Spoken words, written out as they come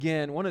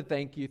Again, want to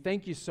thank you.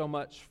 Thank you so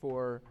much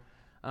for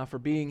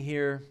being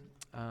here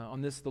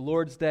on the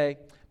Lord's Day.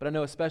 But I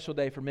know a special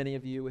day for many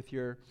of you with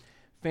your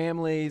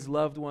families,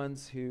 loved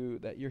ones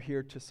that you're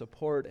here to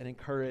support and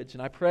encourage.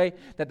 And I pray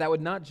that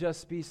would not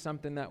just be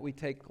something that we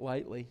take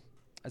lightly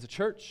as a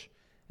church,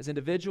 as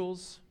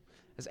individuals,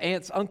 as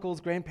aunts,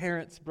 uncles,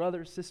 grandparents,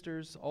 brothers,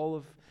 sisters, all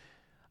of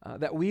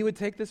that we would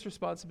take this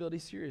responsibility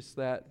serious.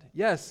 That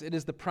yes, it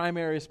is the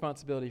primary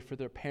responsibility for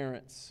their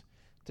parents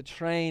to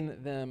train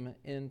them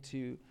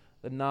into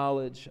the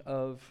knowledge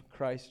of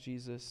Christ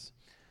Jesus,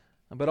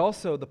 but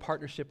also the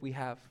partnership we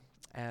have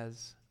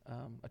as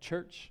a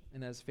church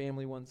and as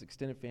family, one's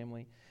extended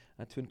family,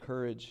 to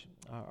encourage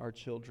our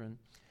children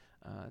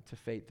to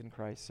faith in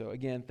Christ. So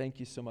again, thank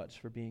you so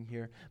much for being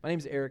here. My name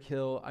is Eric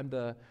Hill. I'm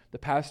the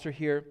pastor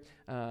here.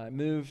 I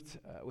moved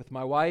with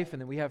my wife,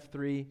 and then we have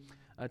three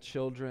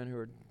children who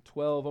are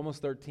 12,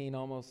 almost 13,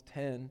 almost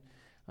 10.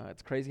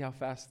 It's crazy how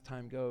fast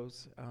time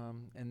goes.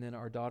 And then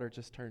our daughter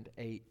just turned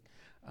 8.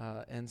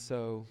 And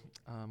so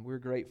we're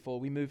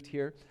grateful. We moved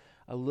here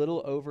a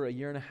little over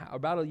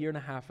about a year and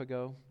a half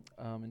ago,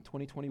 in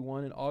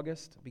 2021 in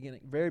August,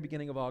 very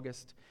beginning of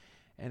August.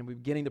 And we're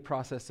beginning the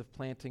process of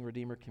planting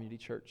Redeemer Community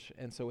Church.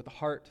 And so with the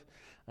heart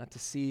to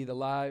see the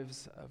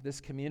lives of this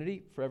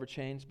community forever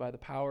changed by the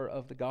power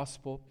of the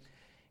gospel,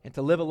 and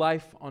to live a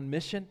life on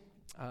mission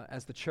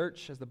as the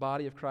church, as the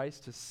body of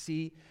Christ, to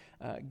see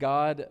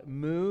God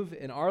move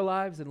in our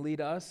lives and lead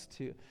us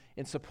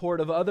in support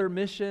of other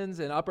missions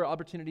and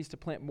opportunities to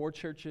plant more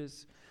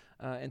churches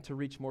and to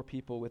reach more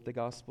people with the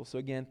gospel. So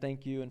again,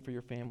 thank you, and for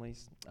your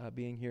families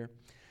being here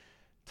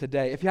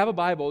today. If you have a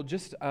Bible,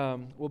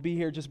 we'll be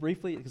here just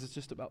briefly because it's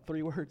just about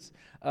 3 words.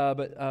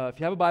 But if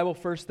you have a Bible,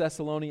 1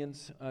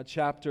 Thessalonians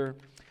chapter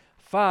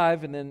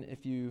 5, and then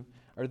if you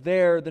are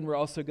there, then we're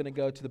also going to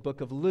go to the book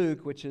of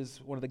Luke, which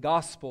is one of the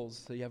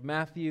Gospels. So you have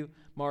Matthew,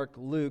 Mark,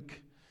 Luke,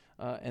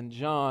 and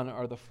John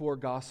are the 4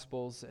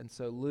 Gospels, and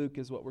so Luke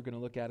is what we're going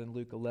to look at in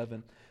Luke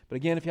 11. But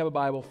again, if you have a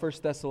Bible, 1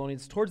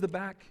 Thessalonians, towards the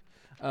back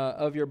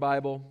of your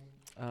Bible,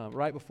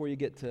 right before you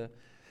get to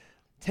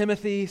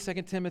Timothy, 2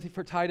 Timothy,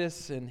 for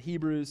Titus, and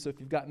Hebrews. So if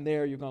you've gotten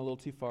there, you've gone a little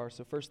too far.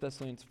 So 1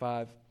 Thessalonians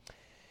 5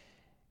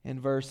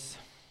 and verse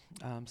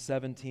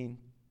 17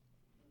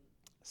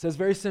 says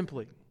very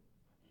simply,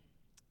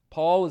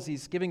 Paul, as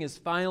he's giving his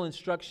final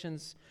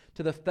instructions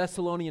to the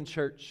Thessalonian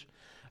church,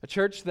 a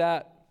church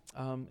that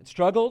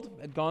struggled,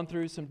 had gone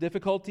through some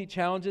difficulty,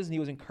 challenges, and he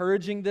was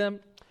encouraging them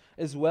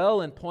as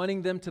well and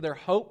pointing them to their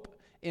hope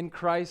in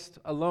Christ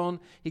alone.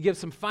 He gives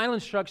some final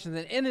instructions,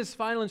 and in his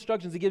final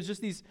instructions, he gives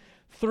just these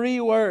 3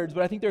 words,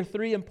 but I think there are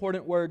 3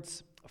 important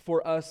words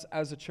for us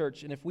as a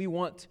church. And if we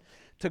want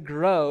to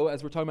grow,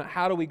 as we're talking about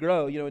how do we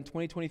grow, in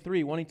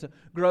 2023, wanting to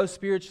grow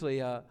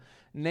spiritually,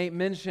 Nate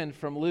mentioned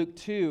from Luke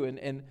 2,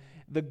 and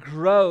the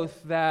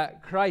growth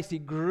that Christ, he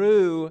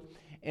grew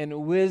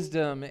in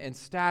wisdom and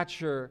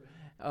stature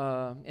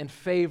and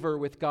favor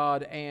with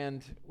God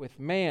and with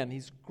man.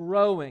 He's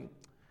growing.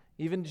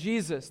 Even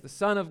Jesus, the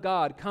Son of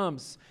God,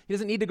 comes. He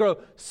doesn't need to grow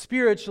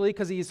spiritually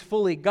because he is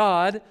fully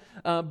God,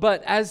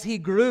 but as he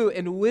grew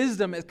in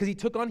wisdom, because he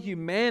took on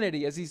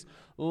humanity, as he's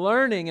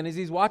learning and as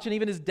he's watching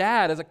even his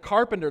dad as a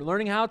carpenter,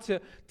 learning how to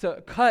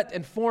cut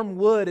and form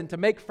wood and to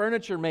make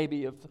furniture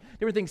maybe of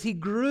different things. He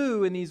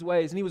grew in these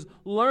ways, and he was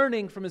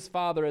learning from his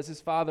father as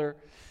his father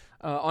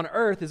on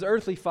earth, his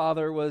earthly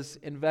father, was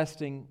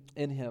investing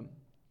in him.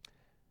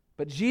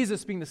 But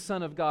Jesus, being the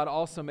Son of God,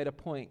 also made a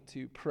point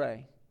to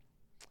pray.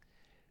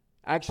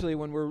 Actually,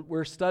 when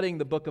we're studying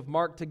the book of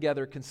Mark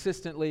together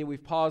consistently,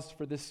 we've paused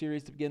for this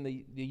series to begin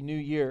the new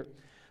year.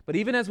 But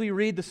even as we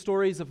read the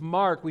stories of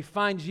Mark, we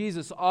find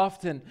Jesus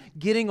often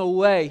getting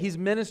away. He's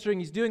ministering,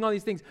 he's doing all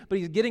these things, but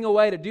he's getting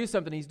away to do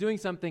something. He's doing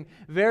something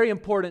very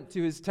important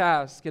to his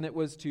task, and it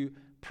was to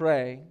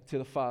pray to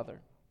the Father.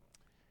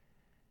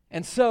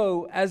 And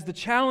so, as the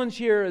challenge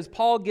here, as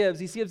Paul gives,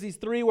 he gives these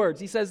 3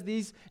 words. He says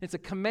these, it's a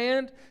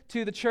command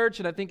to the church,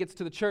 and I think it's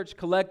to the church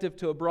collective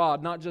to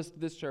abroad, not just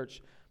this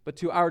church, but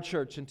to our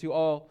church and to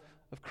all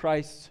of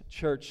Christ's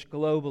church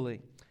globally,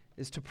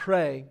 is to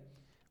pray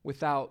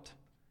without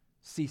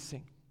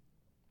ceasing.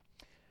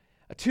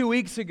 2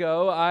 weeks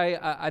ago,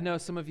 I know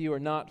some of you are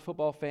not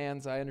football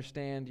fans. I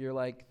understand you're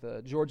like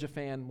the Georgia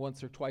fan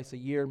once or twice a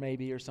year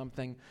maybe or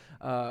something,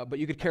 but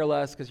you could care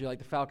less because you're like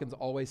the Falcons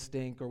always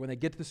stink, or when they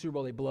get to the Super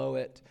Bowl, they blow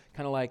it,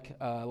 kind of like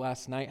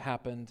last night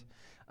happened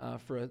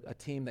for a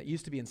team that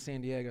used to be in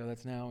San Diego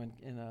that's now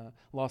in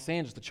Los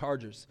Angeles, the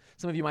Chargers.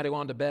 Some of you might have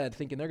gone to bed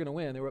thinking they're going to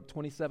win. They were up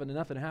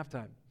 27-0 at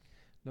halftime.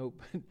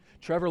 Nope.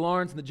 Trevor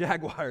Lawrence and the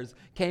Jaguars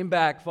came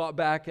back, fought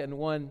back, and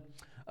won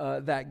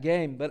that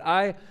game. But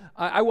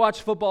I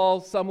watch football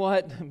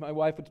somewhat. My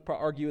wife would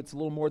argue it's a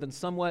little more than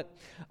somewhat.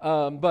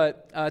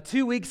 But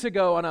 2 weeks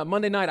ago on a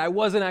Monday night, I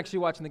wasn't actually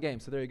watching the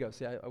game. So there you go.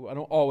 See, I don't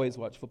always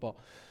watch football.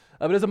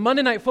 But it was a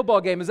Monday night football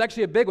game. It was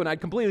actually a big one.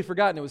 I'd completely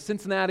forgotten. It was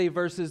Cincinnati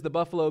versus the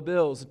Buffalo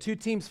Bills. 2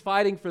 teams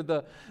fighting for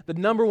the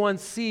number 1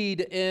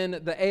 seed in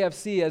the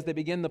AFC as they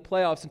begin the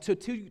playoffs. And so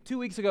two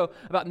weeks ago,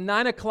 about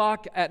 9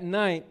 o'clock at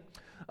night,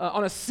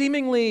 on a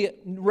seemingly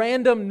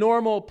random,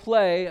 normal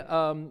play,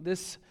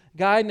 this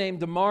guy named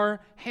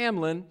Damar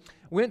Hamlin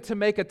went to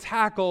make a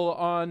tackle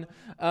on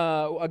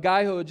a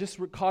guy who had just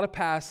caught a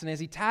pass, and as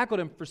he tackled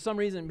him, for some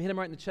reason, hit him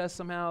right in the chest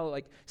somehow,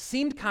 like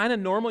seemed kind of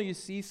normal. You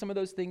see some of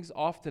those things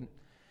often.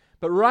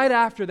 But right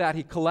after that,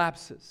 he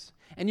collapses.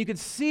 And you could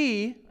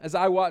see, as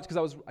I watched,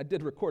 because I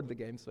did record the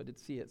game, so I did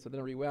see it, so then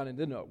I rewound and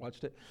didn't know I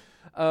watched it.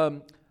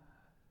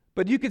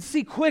 But you could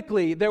see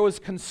quickly there was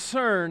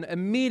concern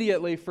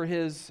immediately for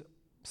his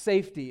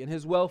safety and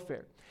his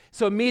welfare.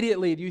 So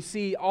immediately you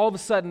see all of a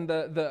sudden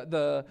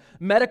the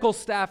medical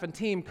staff and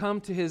team come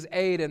to his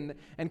aid,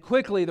 and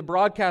quickly the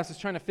broadcast is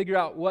trying to figure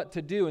out what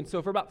to do. And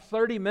so for about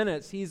 30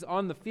 minutes he's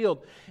on the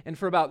field, and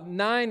for about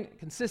 9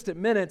 consistent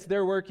minutes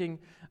they're working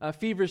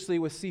feverishly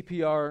with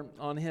CPR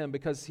on him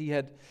because he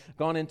had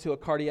gone into a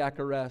cardiac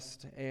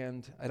arrest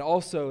and had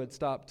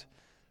stopped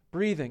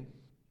breathing.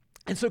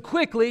 And so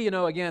quickly,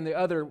 again, the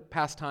other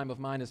pastime of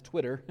mine is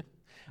Twitter.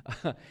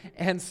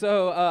 And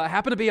so I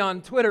happened to be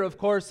on Twitter, of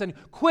course, and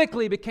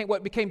quickly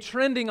what became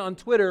trending on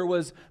Twitter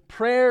was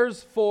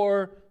prayers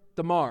for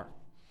Damar.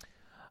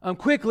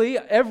 Quickly,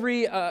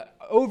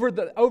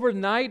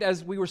 overnight,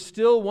 as we were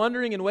still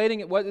wondering and waiting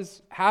at what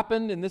has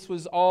happened, and this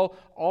was all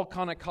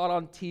kind of caught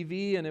on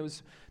TV, and it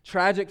was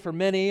tragic for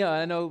many.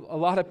 I know a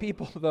lot of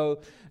people,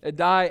 though,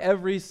 die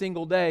every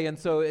single day, and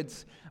so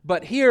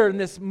but here in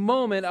this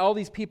moment, all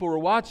these people were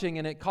watching,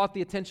 and it caught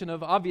the attention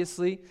of,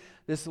 obviously,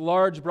 this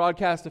large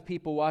broadcast of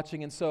people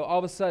watching. And so all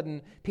of a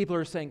sudden, people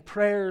are saying,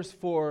 prayers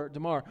for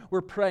Damar.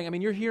 We're praying. I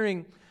mean, you're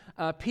hearing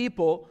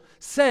people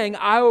saying,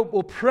 I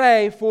will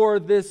pray for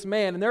this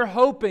man. And they're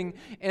hoping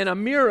in a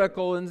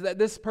miracle and that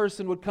this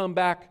person would come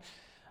back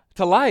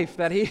to life,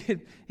 that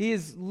he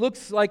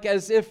looks like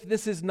as if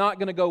this is not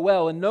going to go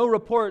well. And no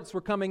reports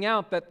were coming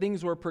out that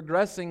things were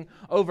progressing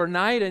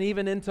overnight and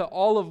even into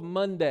all of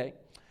Monday.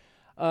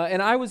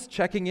 And I was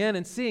checking in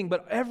and seeing,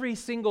 but every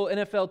single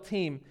NFL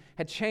team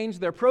had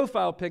changed their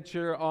profile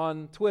picture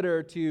on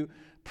Twitter to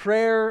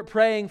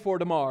praying for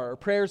Damar, or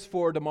prayers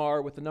for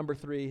Damar with the number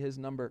 3, his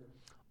number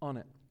on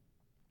it.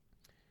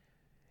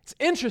 It's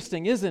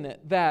interesting, isn't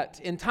it, that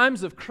in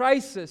times of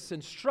crisis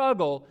and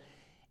struggle,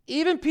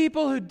 even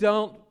people who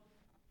don't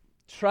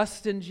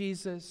trust in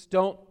Jesus,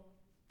 don't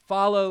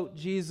follow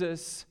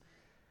Jesus,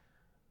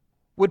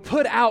 would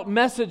put out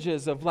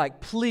messages of like,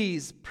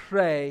 please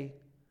pray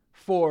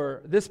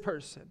for this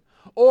person.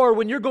 Or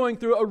when you're going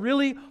through a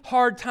really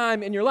hard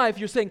time in your life,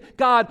 you're saying,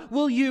 God,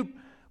 will you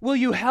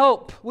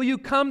help? Will you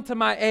come to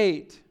my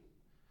aid?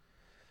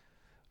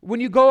 When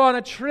you go on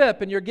a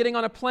trip and you're getting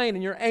on a plane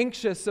and you're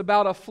anxious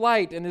about a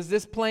flight, and is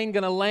this plane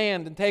going to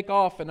land and take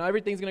off and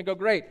everything's going to go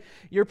great,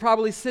 you're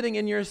probably sitting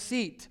in your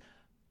seat,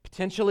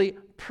 potentially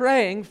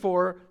praying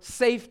for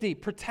safety,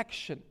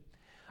 protection.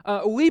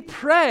 We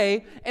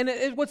pray, and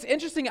what's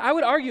interesting, I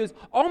would argue, is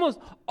almost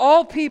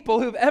all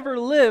people who've ever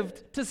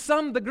lived to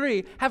some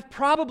degree have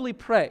probably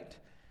prayed.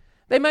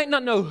 They might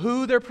not know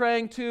who they're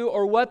praying to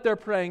or what they're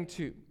praying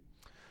to.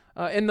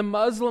 In the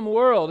Muslim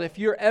world, if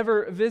you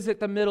ever visit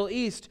the Middle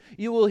East,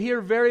 you will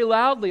hear very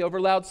loudly over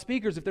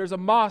loudspeakers, if there's a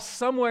mosque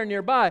somewhere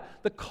nearby,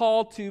 the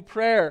call to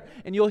prayer.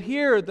 And you'll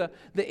hear the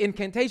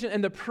incantation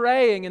and the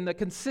praying and the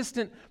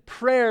consistent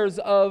prayers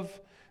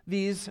of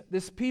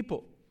this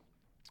people.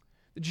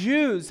 The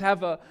Jews have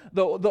the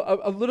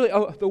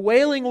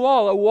Wailing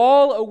Wall, a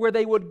wall where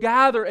they would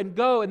gather and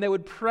go and they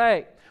would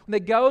pray. When they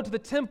go to the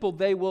temple,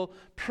 they will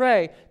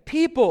pray.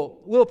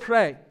 People will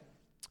pray.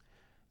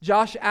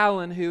 Josh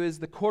Allen, who is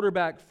the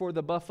quarterback for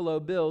the Buffalo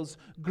Bills,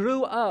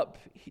 grew up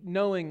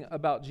knowing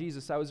about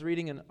Jesus. I was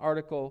reading an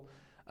article,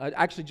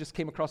 actually just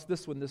came across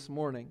this one this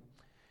morning.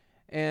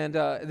 And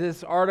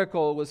this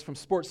article was from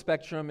Sports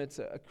Spectrum. It's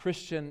a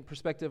Christian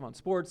perspective on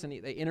sports, and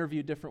they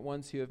interviewed different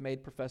ones who have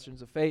made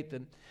professions of faith.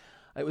 And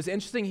it was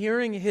interesting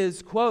hearing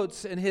his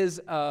quotes and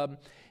his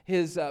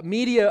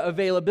media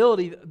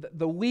availability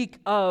the week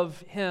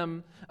of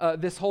him, all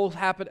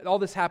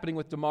this happening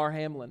with Damar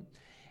Hamlin.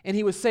 And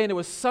he was saying there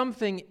was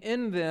something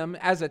in them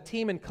as a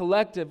team and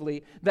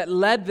collectively that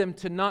led them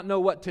to not know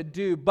what to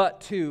do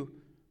but to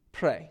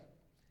pray.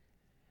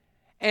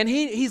 And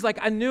he's like,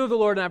 I knew of the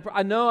Lord, and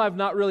I know I've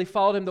not really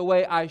followed him the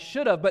way I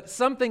should have, but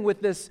something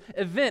with this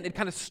event, it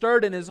kind of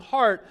stirred in his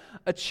heart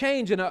a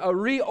change and a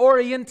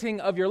reorienting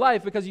of your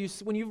life, because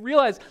when you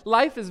realize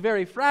life is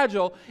very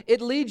fragile, it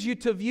leads you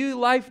to view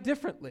life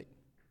differently.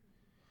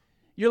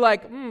 You're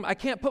like, I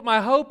can't put my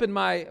hope in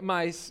my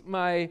life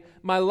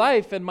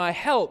and my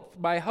health.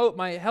 My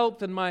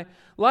health and my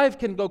life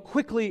can go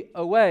quickly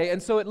away,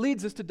 and so it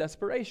leads us to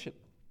desperation.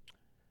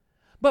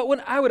 But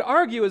what I would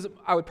argue is,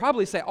 I would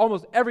probably say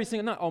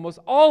not almost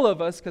all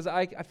of us, because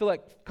I feel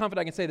like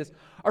confident I can say this,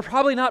 are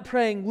probably not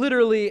praying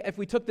literally, if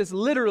we took this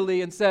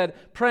literally and said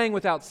praying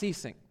without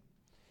ceasing.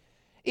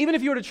 Even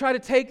if you were to try to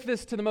take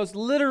this to the most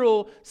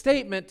literal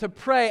statement, to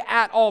pray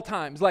at all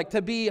times, like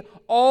to be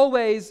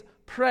always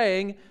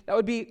praying, that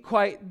would be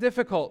quite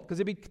difficult, because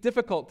it'd be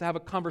difficult to have a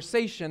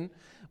conversation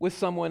with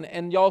someone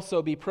and you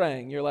also be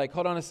praying. You're like,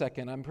 hold on a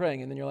second, I'm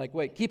praying. And then you're like,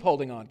 wait, keep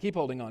holding on,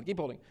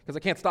 because I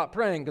can't stop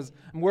praying because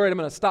I'm worried I'm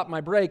going to stop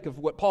my break of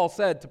what Paul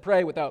said to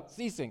pray without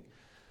ceasing.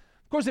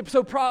 Of course,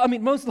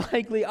 most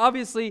likely,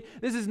 obviously,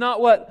 this is not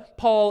what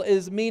Paul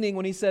is meaning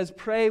when he says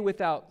pray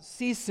without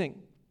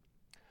ceasing.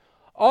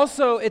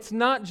 Also, it's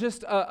not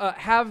just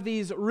have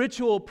these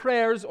ritual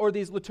prayers or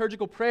these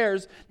liturgical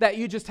prayers that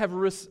you just have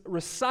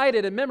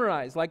recited and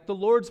memorized, like the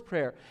Lord's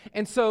Prayer.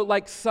 And so,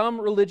 like some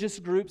religious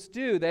groups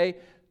do, they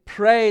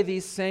pray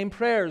these same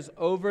prayers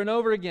over and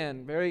over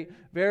again, very,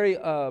 very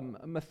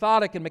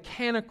methodic and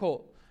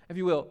mechanical, if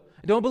you will.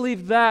 I don't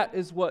believe that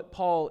is what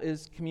Paul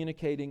is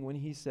communicating when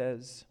he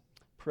says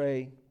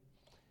pray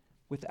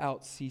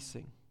without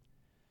ceasing.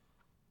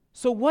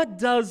 So what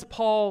does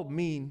Paul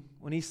mean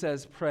when he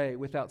says pray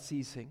without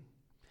ceasing?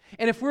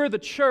 And if we're the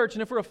church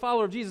and if we're a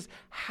follower of Jesus,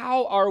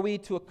 how are we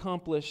to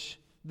accomplish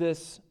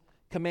this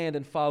command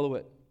and follow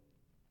it?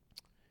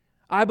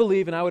 I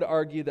believe, and I would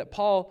argue, that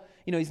Paul,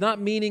 he's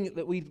not meaning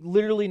that we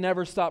literally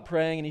never stop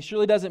praying, and he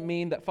surely doesn't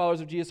mean that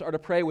followers of Jesus are to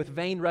pray with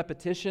vain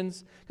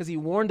repetitions, because he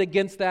warned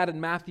against that in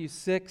Matthew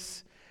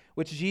 6,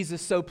 which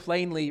Jesus so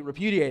plainly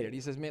repudiated. He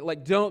says,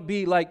 don't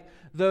be like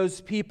those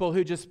people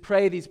who just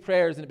pray these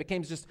prayers and it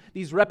becomes just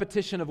these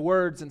repetition of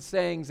words and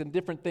sayings and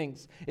different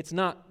things. It's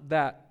not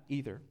that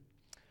either.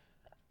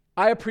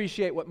 I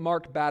appreciate what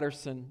Mark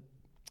Batterson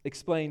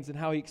explains and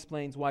how he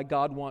explains why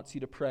God wants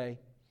you to pray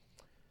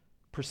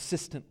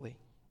persistently,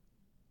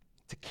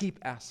 to keep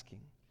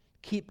asking,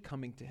 keep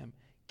coming to Him,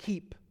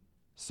 keep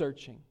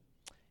searching.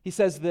 He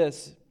says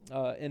this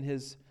in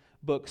his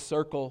book,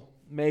 Circle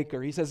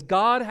Maker. He says,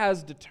 God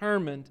has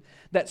determined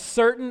that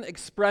certain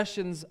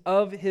expressions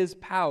of His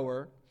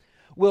power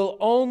will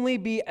only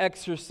be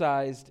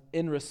exercised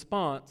in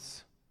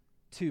response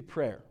to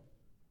prayer.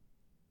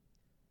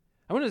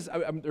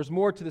 There's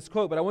more to this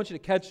quote, but I want you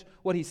to catch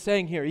what he's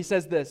saying here. He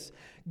says this: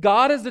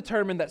 God has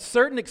determined that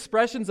certain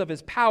expressions of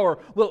His power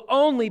will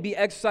only be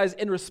exercised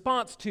in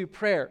response to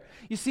prayer.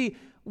 You see,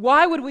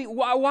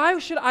 why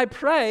should I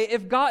pray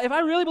if I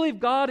really believe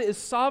God is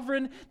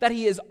sovereign, that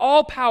He is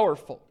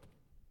all-powerful?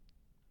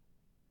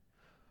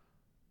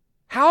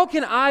 How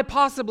can I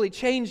possibly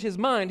change His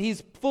mind?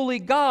 He's fully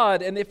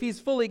God, and if He's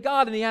fully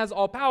God and He has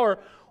all power,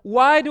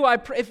 why do I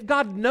pray? If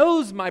God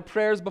knows my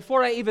prayers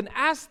before I even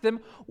ask them,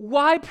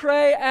 why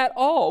pray at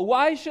all?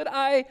 Why should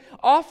I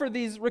offer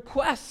these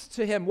requests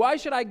to Him? Why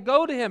should I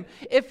go to Him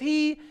if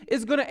He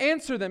is going to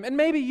answer them? And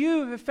maybe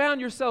you have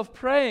found yourself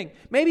praying,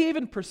 maybe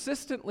even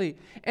persistently,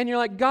 and you're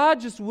like,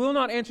 God just will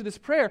not answer this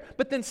prayer.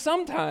 But then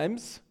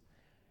sometimes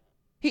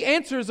He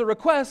answers a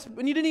request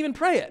and you didn't even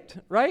pray it,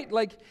 right?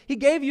 Like He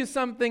gave you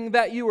something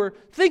that you were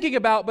thinking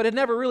about but had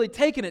never really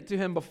taken it to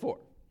Him before.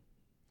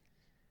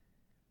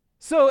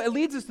 So it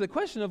leads us to the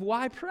question of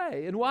why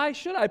pray, and why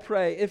should I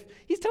pray? If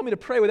He's telling me to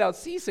pray without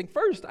ceasing,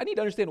 first I need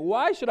to understand,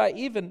 why should I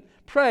even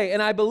pray?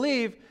 And I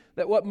believe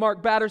that what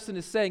Mark Batterson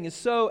is saying is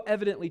so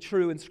evidently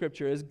true in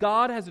Scripture, is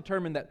God has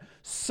determined that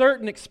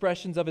certain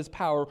expressions of His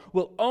power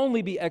will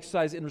only be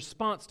exercised in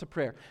response to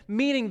prayer.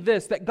 Meaning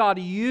this, that God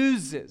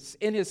uses,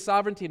 in His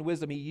sovereignty and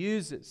wisdom, He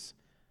uses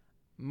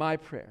my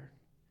prayer,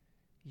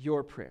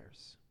 your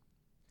prayers.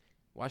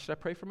 Why should I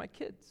pray for my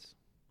kids?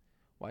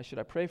 Why should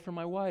I pray for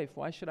my wife?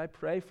 Why should I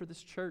pray for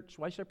this church?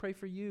 Why should I pray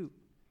for you?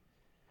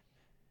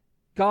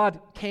 God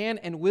can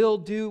and will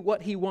do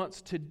what He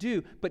wants to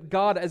do, but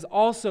God has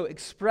also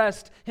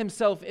expressed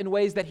Himself in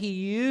ways that He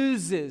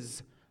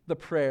uses the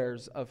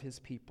prayers of His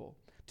people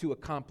to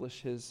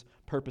accomplish His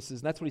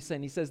purposes. And that's what He's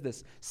saying. He says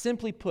this: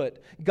 simply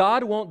put,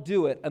 God won't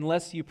do it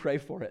unless you pray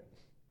for it.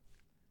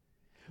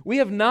 We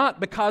have not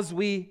because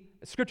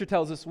Scripture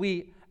tells us,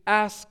 we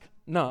ask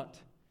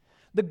not.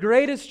 The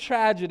greatest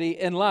tragedy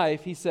in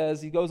life, he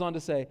goes on to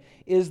say,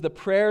 is the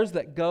prayers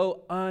that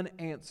go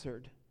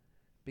unanswered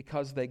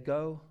because they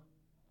go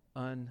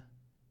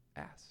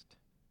unasked.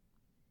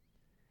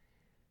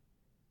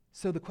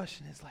 So the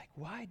question is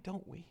why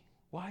don't we?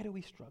 Why do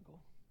we struggle?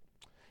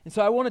 And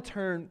so I want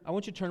you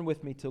to turn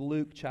with me to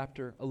Luke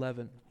chapter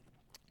 11.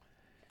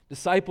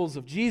 Disciples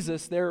of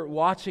Jesus, they're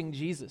watching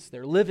Jesus.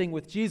 They're living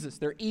with Jesus.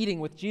 They're eating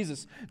with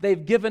Jesus.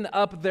 They've given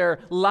up their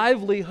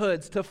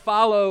livelihoods to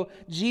follow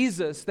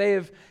Jesus. They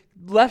have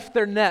left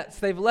their nets.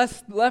 They've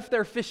left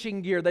their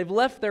fishing gear. They've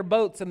left their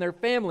boats and their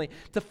family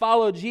to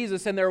follow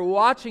Jesus, and they're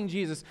watching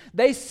Jesus.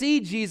 They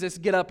see Jesus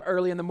get up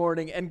early in the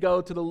morning and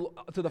go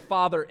to the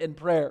Father in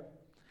prayer.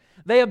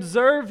 They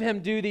observe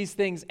Him do these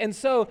things. And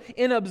so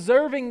in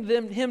observing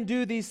Him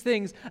do these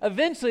things,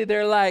 eventually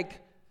they're like,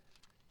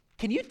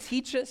 can you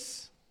teach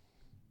us?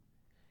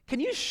 Can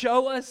you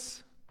show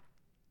us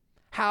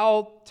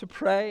how to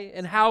pray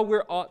and how we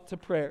ought to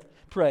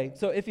pray?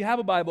 So if you have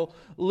a Bible,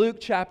 Luke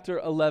chapter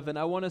 11,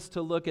 I want us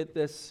to look at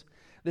this.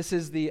 This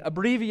is the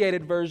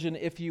abbreviated version,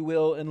 if you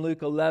will, in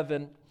Luke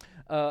 11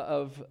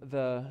 of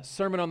the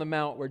Sermon on the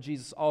Mount, where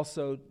Jesus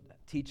also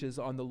teaches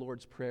on the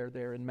Lord's Prayer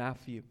there in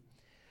Matthew.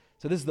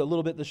 So this is a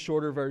little bit the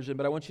shorter version,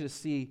 but I want you to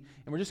see,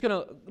 and we're just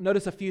going to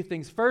notice a few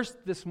things.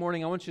 First, this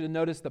morning, I want you to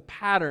notice the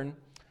pattern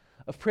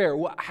of prayer.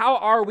 How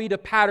are we to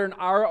pattern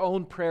our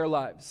own prayer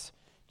lives?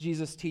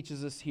 Jesus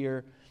teaches us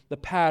here the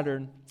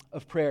pattern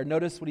of prayer.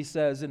 Notice what he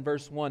says in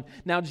verse 1.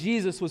 Now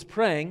Jesus was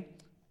praying.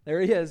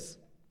 There he is.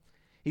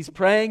 He's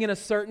praying in a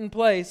certain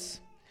place.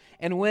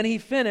 And when he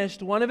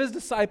finished, one of his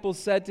disciples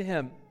said to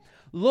him,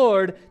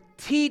 Lord,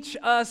 teach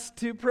us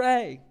to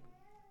pray.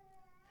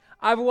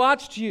 I've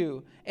watched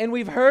you, and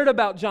we've heard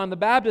about John the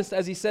Baptist,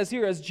 as he says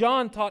here, as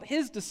John taught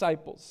his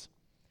disciples.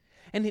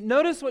 And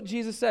notice what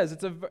Jesus says.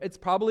 It's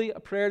probably a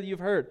prayer that you've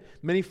heard.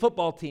 Many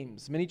football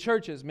teams, many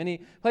churches,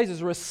 many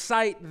places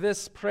recite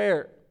this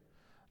prayer.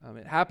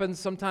 It happens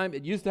sometime.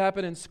 It used to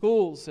happen in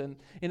schools and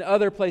in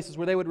other places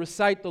where they would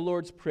recite the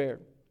Lord's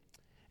Prayer.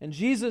 And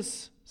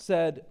Jesus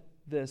said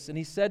this, and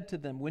he said to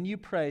them, when you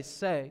pray,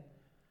 say,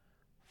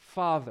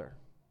 Father.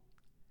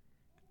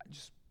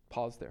 Just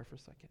pause there for a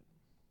second.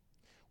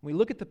 When we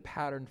look at the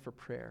pattern for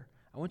prayer,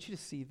 I want you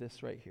to see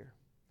this right here.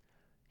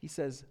 He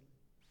says,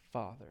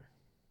 Father.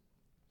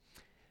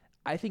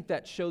 I think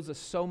that shows us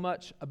so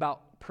much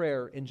about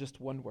prayer in just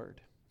one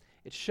word.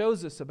 It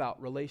shows us about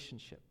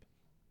relationship.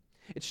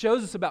 It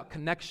shows us about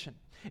connection.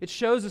 It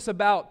shows us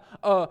about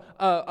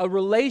a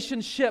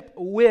relationship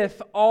with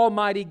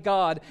Almighty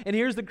God. And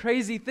here's the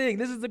crazy thing.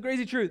 This is the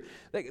crazy truth.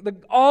 The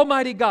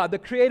Almighty God, the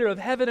creator of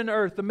heaven and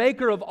earth, the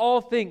maker of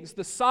all things,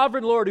 the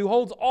sovereign Lord who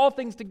holds all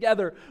things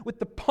together with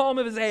the palm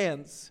of his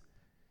hands,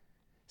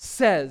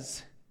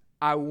 says,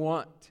 I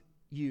want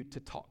you to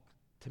talk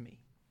to me.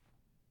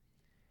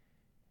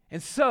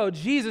 And so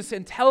Jesus,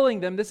 in telling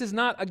them, this is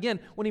not, again,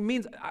 when he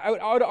means, I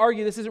would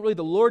argue this isn't really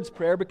the Lord's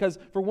Prayer because,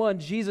 for one,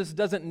 Jesus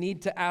doesn't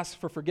need to ask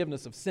for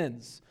forgiveness of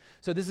sins.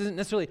 So this isn't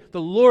necessarily the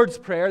Lord's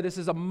Prayer. This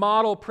is a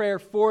model prayer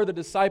for the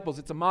disciples.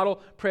 It's a model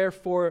prayer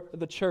for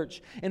the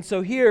church. And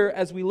so here,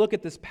 as we look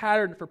at this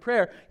pattern for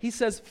prayer, he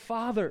says,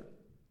 Father.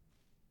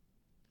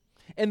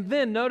 And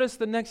then notice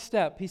the next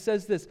step. He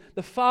says this,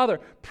 the Father,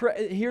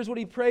 here's what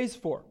he prays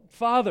for.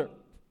 Father,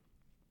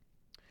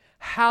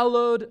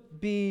 hallowed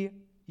be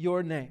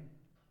your name.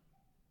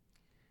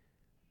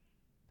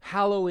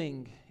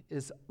 Hallowing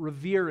is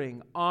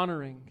revering,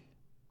 honoring.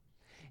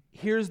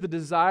 Here's the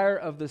desire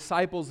of the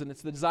disciples, and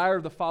it's the desire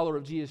of the follower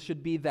of Jesus,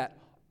 should be that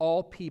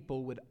all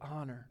people would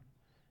honor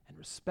and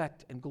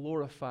respect and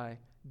glorify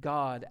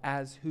God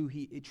as who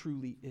He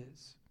truly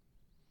is.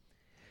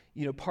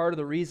 You know, part of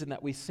the reason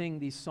that we sing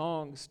these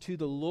songs to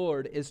the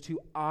Lord is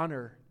to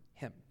honor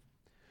Him.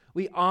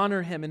 We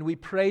honor Him and we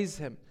praise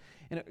Him.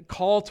 And a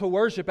call to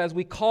worship, as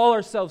we call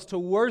ourselves to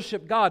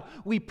worship God,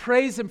 we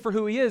praise Him for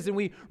who He is, and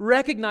we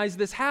recognize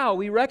this how?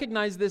 We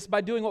recognize this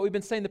by doing what we've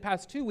been saying the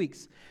past 2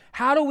 weeks.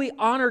 How do we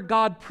honor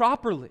God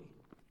properly?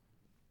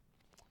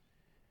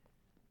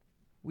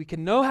 We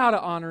can know how to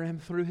honor Him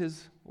through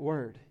His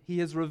Word. He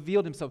has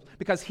revealed Himself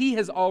because He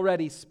has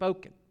already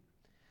spoken.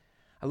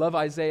 I love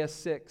Isaiah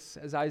 6,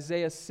 as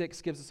Isaiah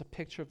 6 gives us a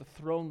picture of the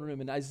throne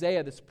room. And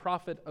Isaiah, this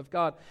prophet of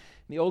God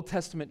in the Old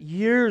Testament,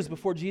 years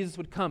before Jesus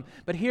would come.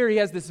 But here he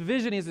has this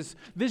vision. He has this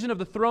vision of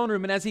the throne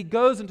room. And as he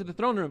goes into the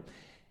throne room,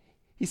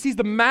 he sees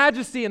the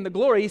majesty and the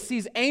glory. He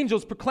sees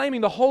angels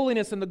proclaiming the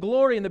holiness and the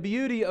glory and the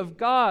beauty of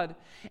God.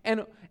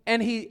 And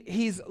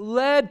he's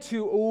led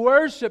to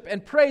worship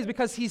and praise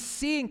because he's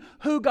seeing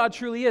who God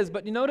truly is.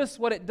 But you notice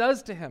what it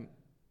does to him.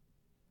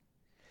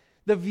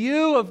 The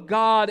view of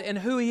God and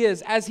who He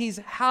is, as He's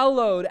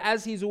hallowed,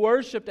 as He's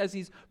worshiped, as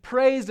He's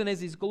praised, and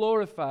as He's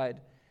glorified,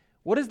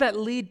 what does that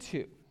lead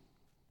to?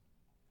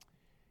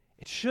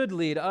 It should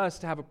lead us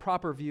to have a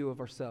proper view of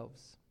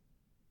ourselves.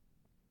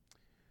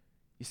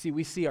 You see,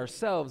 we see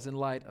ourselves in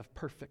light of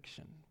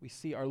perfection. We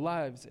see our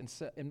lives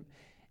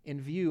in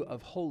view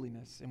of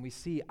holiness, and we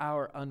see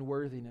our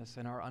unworthiness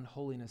and our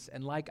unholiness.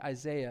 And like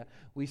Isaiah,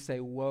 we say,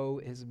 woe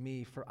is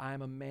me, for I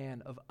am a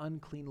man of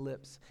unclean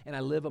lips, and I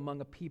live among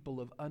a people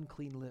of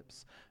unclean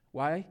lips.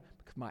 Why?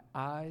 Because my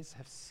eyes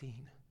have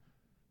seen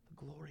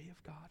the glory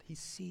of God. He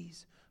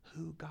sees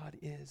who God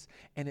is,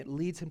 and it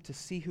leads him to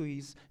see who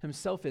He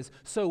himself is.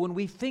 So when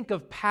we think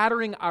of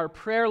patterning our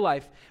prayer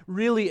life,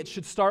 really it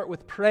should start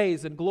with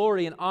praise and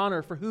glory and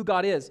honor for who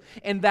God is.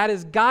 And that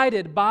is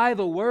guided by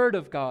the Word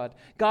of God.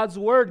 God's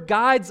Word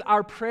guides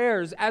our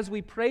prayers as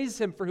we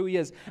praise Him for who He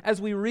is, as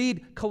we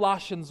read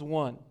Colossians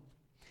 1.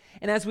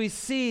 And as we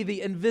see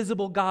the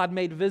invisible God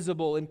made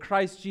visible in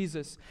Christ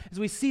Jesus, as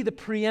we see the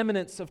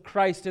preeminence of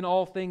Christ in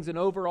all things and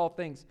over all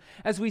things,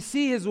 as we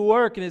see His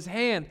work in His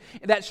hand,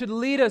 that should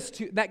lead us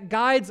to, that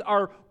guides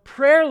our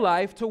prayer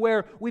life to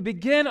where we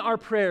begin our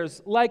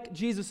prayers like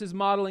Jesus is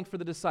modeling for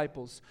the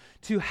disciples,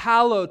 to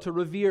hallow, to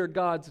revere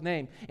God's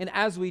name. And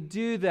as we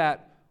do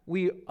that,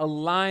 we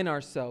align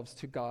ourselves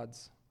to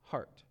God's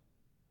heart.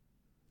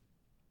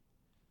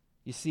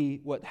 You see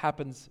what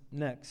happens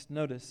next.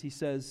 Notice, He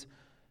says,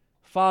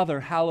 Father,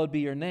 hallowed be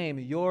your name,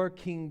 your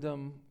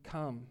kingdom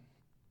come.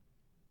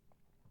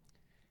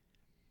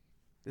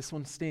 This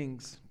one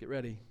stings. Get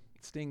ready.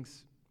 It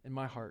stings in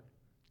my heart.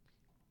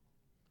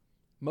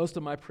 Most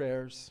of my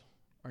prayers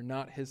are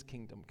not His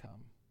kingdom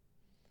come.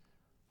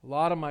 A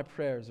lot of my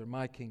prayers are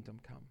my kingdom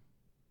come,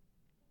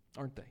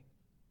 aren't they?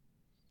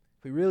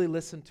 If we really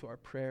listen to our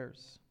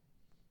prayers,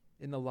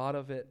 in a lot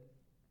of it,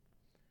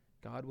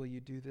 God, will you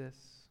do this?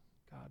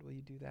 God, will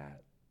you do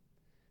that?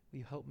 Will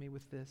you help me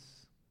with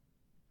this?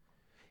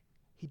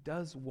 He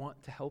does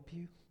want to help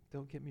you,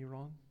 don't get me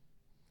wrong.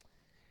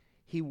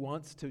 He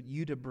wants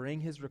you to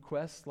bring his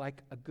requests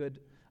like a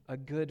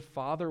good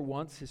father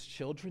wants his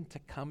children to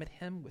come at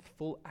him with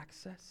full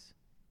access.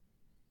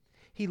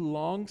 He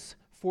longs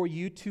for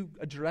you to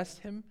address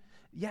him,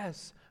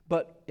 yes,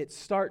 but it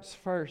starts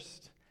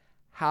first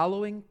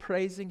hallowing,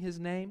 praising his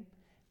name,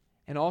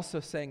 and also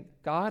saying,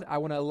 God, I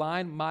want to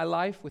align my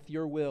life with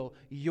your will.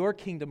 Your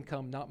kingdom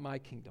come, not my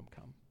kingdom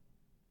come.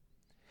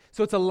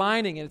 So it's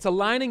aligning, and it's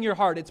aligning your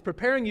heart. It's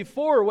preparing you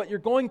for what you're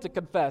going to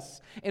confess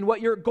and what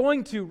you're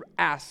going to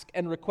ask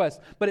and request.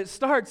 But it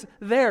starts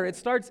there. It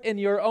starts in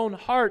your own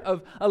heart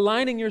of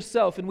aligning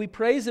yourself, and we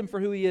praise him for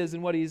who he is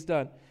and what he's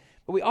done.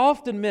 But we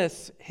often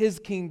miss his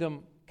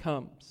kingdom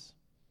comes.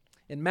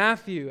 In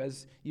Matthew,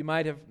 as you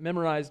might have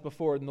memorized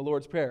before in the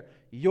Lord's Prayer,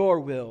 your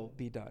will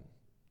be done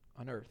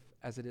on earth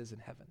as it is in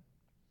heaven.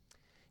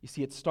 You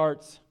see, it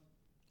starts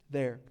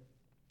there.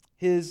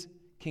 His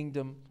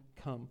kingdom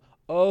come.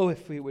 Oh,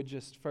 if we would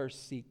just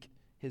first seek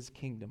his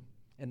kingdom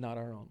and not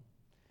our own.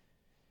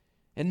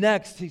 And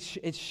next,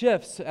 it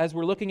shifts as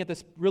we're looking at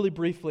this really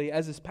briefly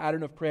as this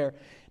pattern of prayer.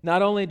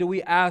 Not only do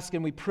we ask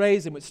and we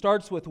praise him, it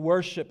starts with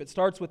worship, it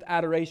starts with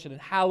adoration and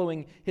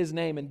hallowing his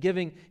name and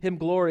giving him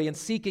glory and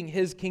seeking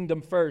his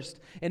kingdom first.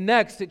 And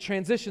next, it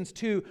transitions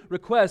to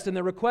request, and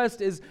the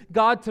request is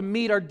God to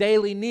meet our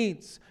daily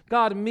needs.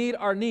 God, meet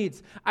our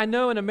needs. I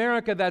know in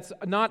America that's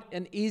not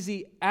an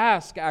easy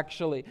ask,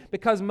 actually,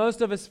 because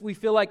most of us, we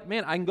feel like,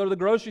 man, I can go to the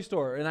grocery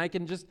store and I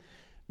can just...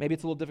 Maybe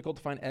it's a little difficult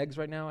to find eggs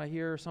right now, I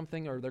hear, or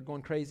something, or they're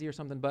going crazy or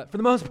something. But for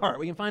the most part,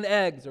 we can find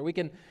eggs, or we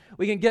can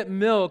get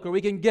milk, or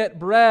we can get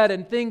bread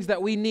and things that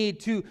we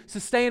need to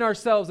sustain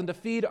ourselves and to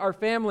feed our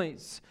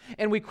families.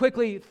 And we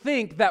quickly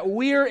think that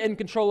we're in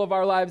control of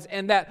our lives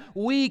and that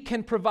we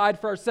can provide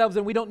for ourselves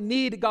and we don't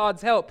need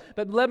God's help.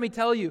 But let me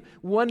tell you,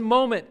 one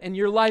moment and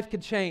your life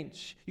could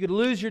change. You could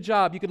lose your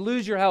job. You could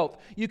lose your health.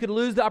 You could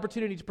lose the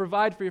opportunity to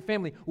provide for your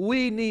family.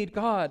 We need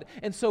God.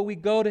 And so we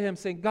go to him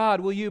saying,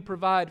 God, will you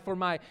provide for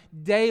my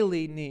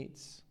daily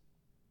needs?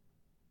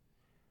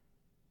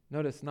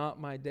 Notice, not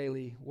my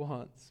daily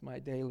wants, my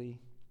daily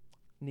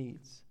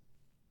needs.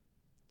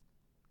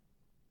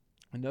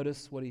 And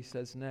notice what he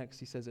says next.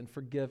 He says, and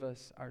forgive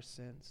us our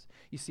sins.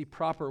 You see,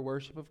 proper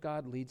worship of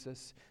God leads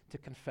us to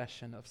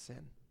confession of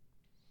sin.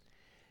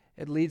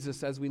 It leads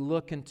us, as we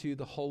look into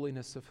the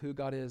holiness of who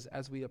God is,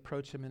 as we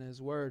approach him in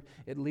his word,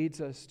 it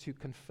leads us to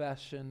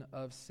confession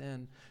of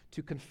sin,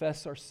 to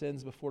confess our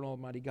sins before an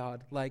almighty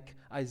God, like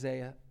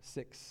Isaiah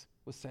 6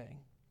 was saying.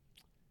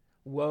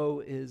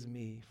 Woe is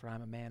me, for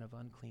I'm a man of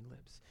unclean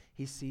lips.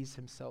 He sees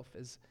himself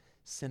as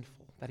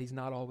sinful, that he's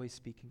not always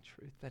speaking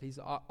truth, that he's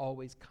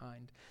always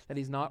kind, that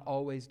he's not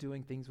always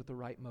doing things with the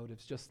right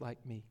motives, just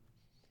like me,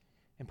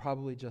 and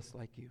probably just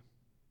like you.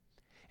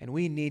 And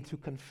we need to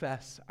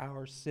confess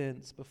our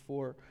sins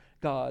before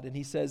God. And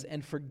he says,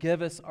 and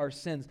forgive us our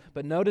sins.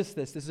 But notice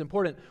this is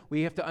important.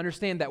 We have to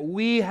understand that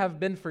we have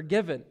been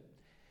forgiven.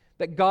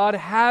 That God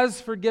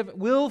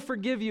will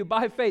forgive you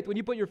by faith. When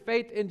you put your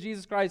faith in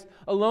Jesus Christ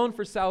alone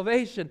for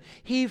salvation,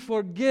 he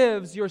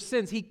forgives your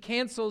sins. He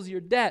cancels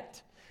your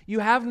debt. You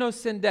have no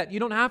sin debt. You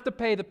don't have to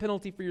pay the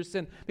penalty for your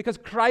sin because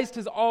Christ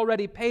has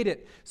already paid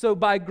it. So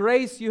by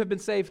grace you have been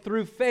saved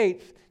through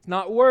faith. It's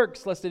not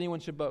works, lest anyone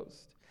should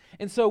boast.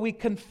 And so we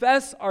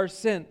confess our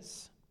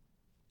sins.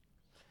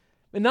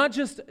 And not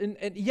just, and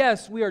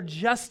yes, we are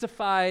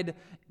justified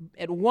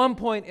at one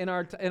point in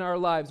our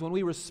lives when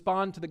we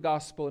respond to the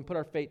gospel and put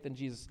our faith in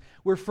Jesus.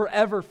 We're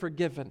forever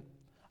forgiven.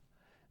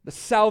 The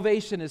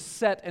salvation is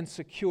set and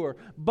secure.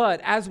 But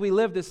as we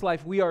live this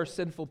life, we are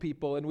sinful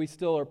people and we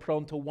still are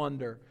prone to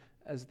wonder,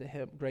 as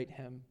the great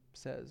hymn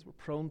says. We're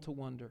prone to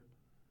wonder.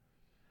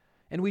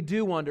 And we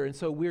do wonder, and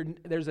so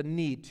there's a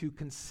need to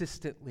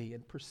consistently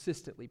and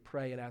persistently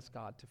pray and ask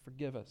God to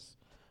forgive us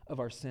of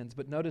our sins.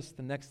 But notice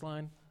the next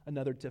line,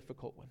 another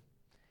difficult one.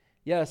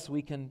 Yes,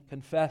 we can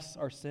confess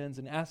our sins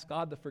and ask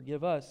God to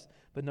forgive us,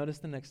 but notice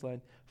the next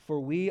line, for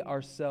we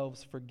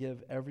ourselves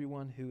forgive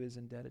everyone who is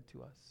indebted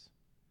to us.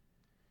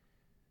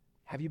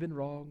 Have you been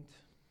wronged?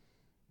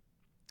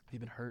 Have you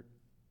been hurt?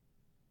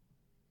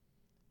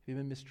 Have you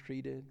been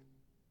mistreated?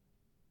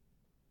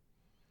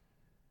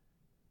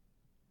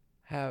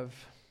 Has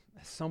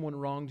someone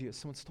wronged you? Has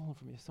someone stolen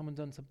from you? Has someone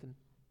done something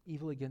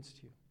evil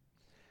against you?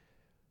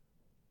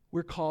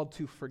 We're called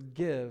to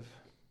forgive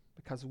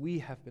because we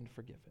have been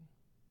forgiven.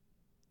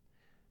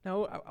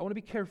 Now, I want to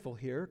be careful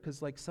here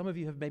because like some of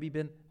you have maybe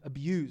been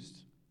abused,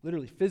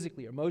 literally,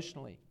 physically,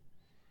 emotionally.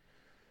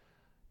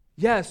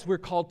 Yes, we're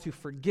called to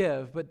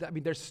forgive, but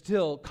there's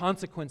still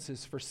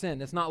consequences for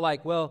sin. It's not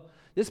like, well,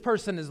 this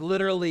person has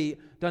literally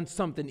done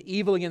something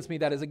evil against me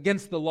that is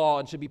against the law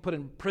and should be put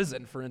in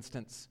prison, for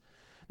instance.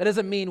 That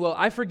doesn't mean, well,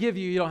 I forgive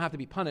you, you don't have to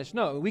be punished.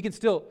 No, we can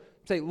still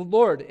say,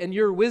 Lord, in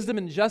your wisdom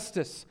and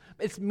justice,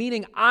 it's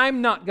meaning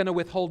I'm not going to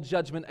withhold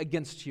judgment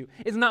against you.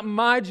 It's not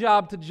my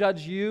job to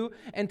judge you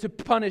and to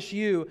punish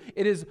you.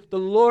 It is the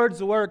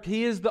Lord's work.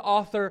 He is the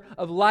author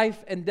of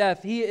life and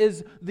death. He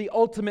is the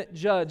ultimate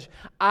judge.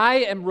 I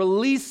am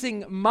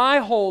releasing my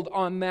hold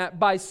on that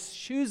by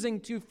choosing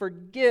to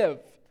forgive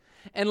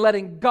and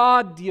letting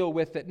God deal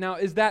with it. Now,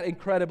 is that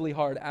incredibly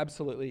hard?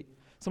 Absolutely.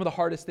 Some of the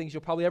hardest things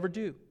you'll probably ever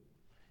do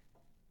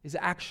is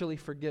actually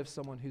forgive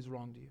someone who's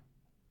wronged you.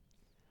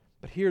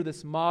 But here,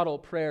 this model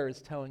prayer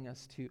is telling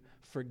us to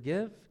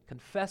forgive,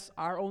 confess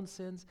our own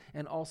sins,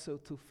 and also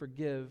to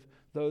forgive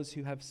those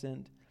who have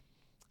sinned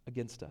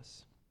against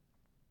us.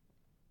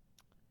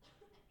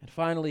 And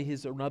finally,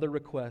 he's another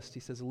request. He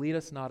says, lead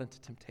us not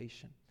into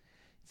temptation.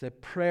 It's a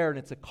prayer and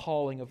it's a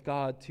calling of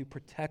God to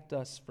protect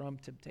us from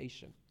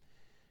temptation.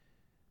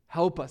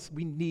 Help us.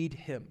 We need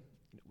Him.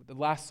 The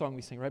last song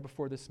we sang right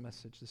before this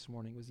message this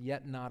morning was,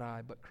 Yet not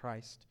I, but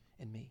Christ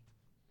in me.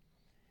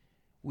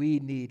 We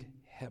need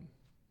Him.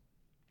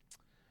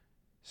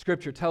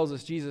 Scripture tells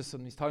us Jesus,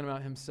 and He's talking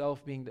about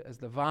Himself being as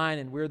the vine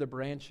and we're the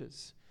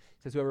branches.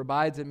 He says, whoever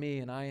abides in me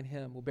and I in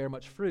him will bear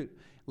much fruit.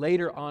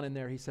 Later on in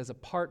there, He says,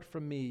 apart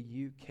from me,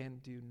 you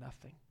can do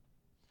nothing.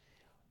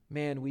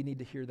 Man, we need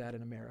to hear that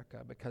in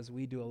America because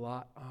we do a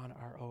lot on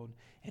our own.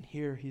 And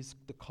here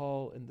the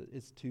call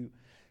is to,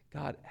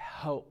 God,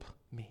 help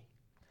me.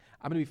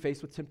 I'm going to be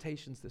faced with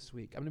temptations this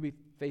week. I'm going to be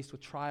faced with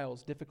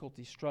trials,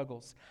 difficulties,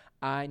 struggles.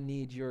 I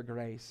need your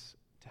grace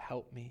to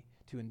help me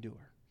to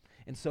endure.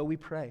 And so we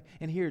pray.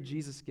 And here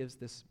Jesus gives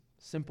this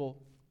simple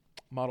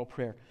model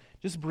prayer.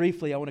 Just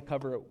briefly, I want to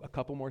cover a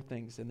couple more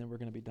things, and then we're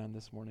going to be done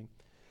this morning.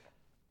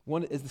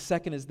 The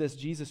second is this: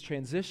 Jesus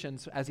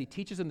transitions. As He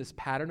teaches in this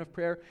pattern of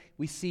prayer,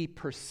 we see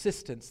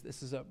persistence.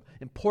 This is an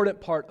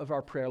important part of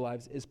our prayer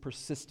lives, is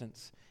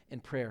persistence in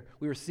prayer.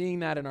 We were seeing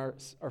that in our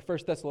 1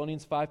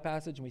 Thessalonians 5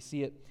 passage, and we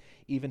see it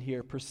even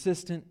here.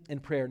 Persistent in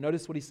prayer.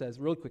 Notice what he says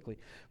real quickly.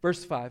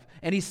 Verse 5,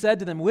 and he said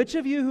to them, which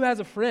of you who has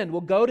a friend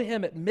will go to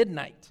him at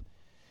midnight?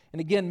 And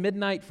again,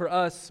 midnight for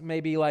us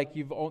may be like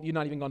you've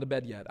not even gone to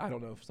bed yet. I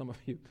don't know, for some of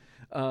you.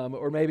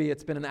 Or maybe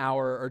it's been an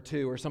hour or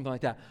two or something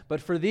like that.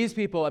 But for these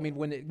people, I mean,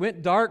 when it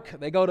went dark,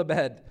 they go to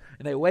bed.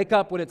 And they wake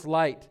up when it's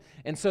light.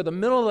 And so the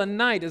middle of the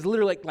night is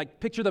literally like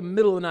picture the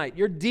middle of the night.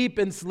 You're deep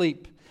in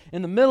sleep.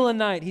 In the middle of the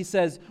night, he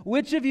says,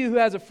 which of you who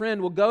has a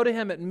friend will go to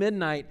him at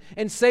midnight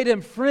and say to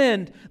him,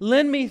 friend,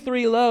 lend me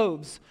 3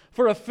 loaves,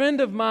 for a friend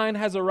of mine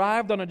has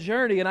arrived on a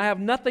journey and I have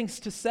nothing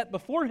to set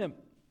before him.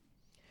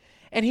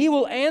 And he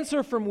will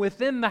answer from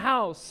within the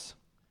house,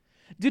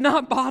 do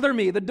not bother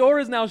me. The door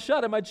is now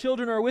shut and my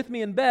children are with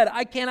me in bed.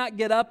 I cannot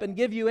get up and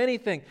give you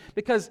anything.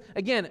 Because,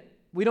 again,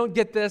 we don't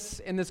get this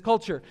in this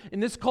culture. In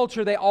this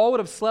culture, they all would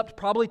have slept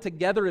probably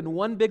together in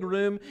one big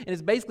room, and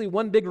it's basically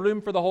one big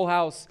room for the whole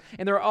house.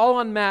 And they're all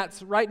on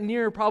mats right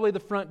near probably the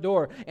front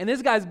door. And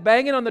this guy's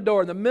banging on the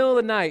door in the middle of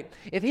the night.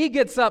 If he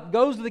gets up,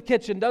 goes to the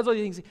kitchen, does all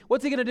these things,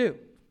 what's he going to do?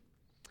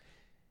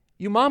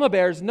 You mama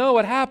bears know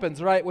what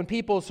happens, right, when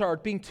people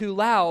start being too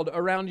loud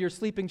around your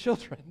sleeping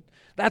children.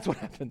 That's what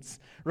happens,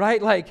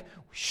 right? Like,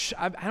 shh,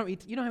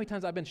 you know how many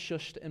times I've been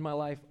shushed in my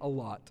life? A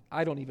lot.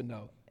 I don't even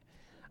know.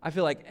 I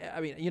feel like,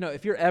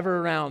 if you're ever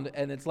around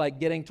and it's like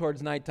getting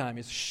towards nighttime,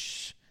 it's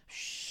shh,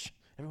 shh,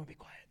 everyone be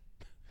quiet.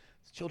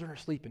 Children are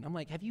sleeping. I'm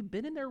like, have you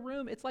been in their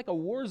room? It's like a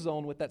war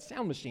zone with that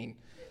sound machine.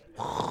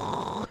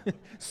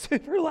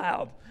 Super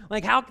loud.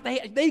 Like, how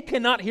they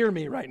cannot hear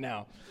me right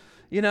now,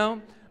 you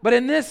know? But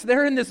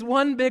they're in this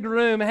one big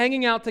room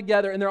hanging out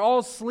together, and they're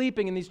all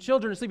sleeping, and these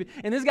children are sleeping.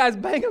 And this guy's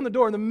banging on the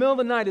door in the middle of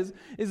the night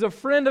is a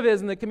friend of his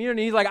in the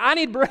community. He's like, I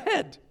need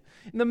bread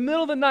in the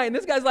middle of the night. And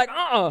this guy's like,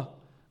 I'm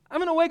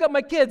going to wake up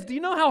my kids. Do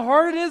you know how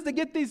hard it is to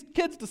get these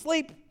kids to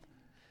sleep?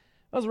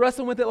 I was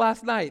wrestling with it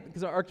last night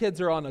because our kids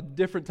are on a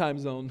different time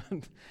zone.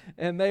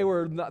 And they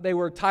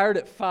were tired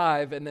at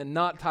 5 and then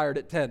not tired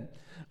at 10.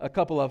 A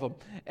couple of them.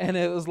 And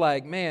it was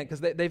like, man, because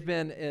they've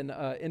been in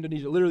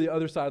Indonesia, literally the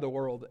other side of the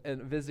world,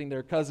 and visiting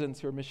their cousins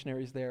who are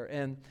missionaries there.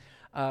 And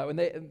when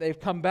they've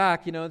come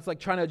back, it's like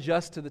trying to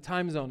adjust to the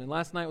time zone. And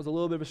last night was a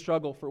little bit of a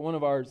struggle for one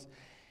of ours.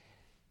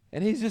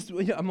 And he's just,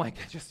 I'm like,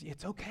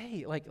 it's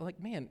okay.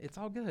 Like, man, it's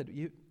all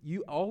good.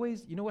 You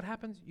always, what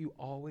happens? You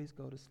always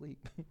go to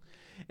sleep.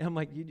 And I'm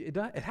like, it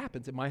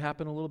happens. It might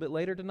happen a little bit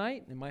later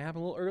tonight. It might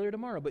happen a little earlier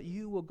tomorrow. But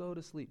you will go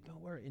to sleep.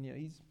 Don't worry. And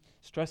he's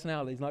stressing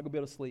out that he's not going to be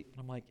able to sleep.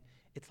 And I'm like,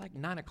 it's like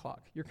 9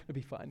 o'clock. You're going to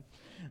be fine,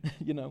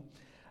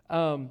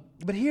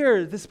 But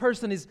here, this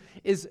person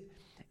is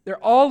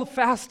they're all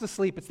fast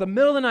asleep. It's the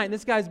middle of the night, and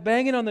this guy's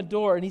banging on the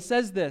door, and he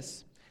says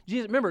this.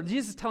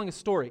 Jesus is telling a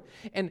story.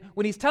 And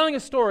when he's telling a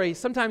story,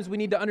 sometimes we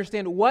need to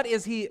understand what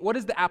is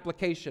the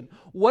application?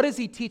 What is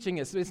he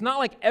teaching us? It's not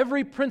like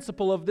every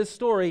principle of this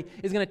story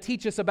is going to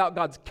teach us about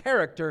God's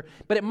character,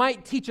 but it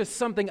might teach us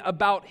something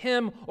about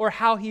him or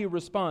how he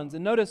responds.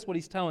 And notice what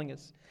he's telling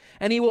us.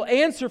 And he will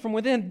answer from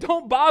within,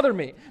 don't bother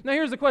me. Now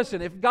here's the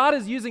question. If God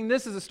is using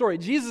this as a story,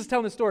 Jesus is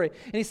telling the story,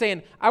 and he's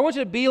saying, I want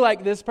you to be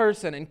like this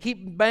person and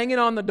keep banging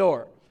on the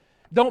door.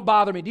 Don't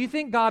bother me. Do you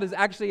think God is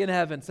actually in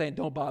heaven saying,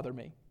 don't bother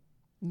me?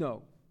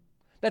 No.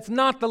 That's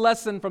not the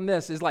lesson from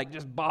this, is like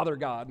just bother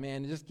God,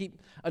 man. Just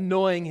keep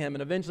annoying him,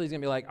 and eventually he's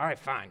going to be like, all right,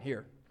 fine,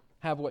 here,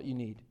 have what you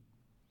need.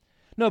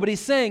 No, but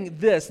he's saying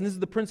this, and this is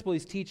the principle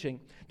he's teaching.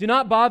 Do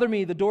not bother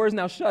me, the door is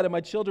now shut, and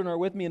my children are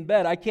with me in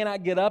bed. I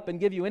cannot get up and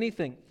give you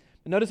anything.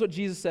 And notice what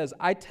Jesus says.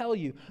 I tell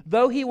you,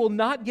 though he will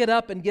not get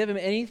up and give him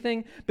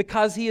anything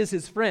because he is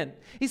his friend.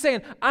 He's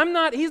saying,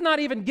 he's not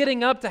even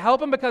getting up to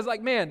help him because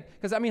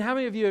how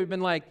many of you have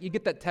been like, you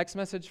get that text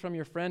message from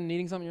your friend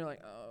needing something, you're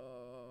like,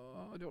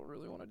 oh, I don't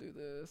really want to do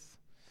this.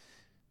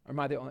 Or am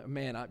I the only,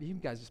 man, you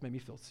guys just made me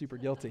feel super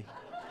guilty.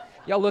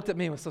 Y'all looked at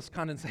me with such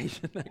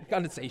condemnation.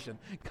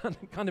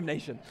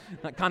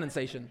 Not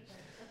condensation.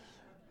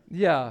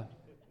 Yeah.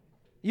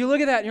 You look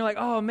at that and you're like,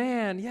 oh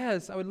man,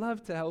 yes, I would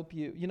love to help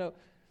you.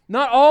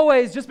 Not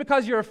always just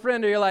because you're a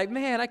friend or you're like,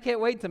 man, I can't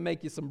wait to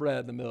make you some bread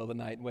in the middle of the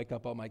night and wake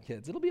up all my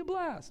kids. It'll be a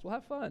blast. We'll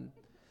have fun.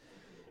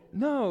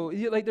 No,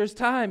 there's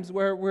times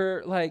where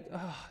we're like,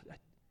 oh.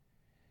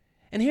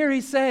 And here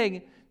he's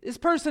saying, this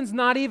person's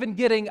not even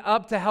getting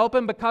up to help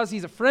him because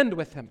he's a friend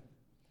with him.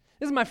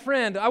 This is my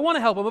friend. I want to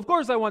help him. Of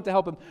course I want to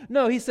help him.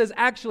 No, he says,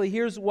 actually,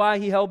 here's why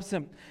he helps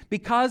him.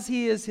 Because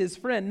he is his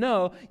friend.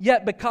 No,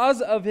 yet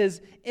because of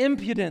his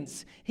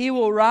impudence, he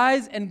will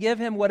rise and give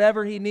him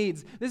whatever he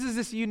needs. This is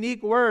this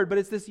unique word, but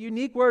it's this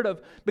unique word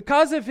of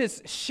because of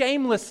his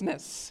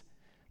shamelessness.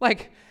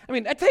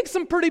 It takes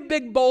some pretty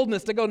big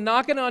boldness to go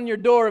knocking on your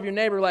door of your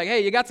neighbor like,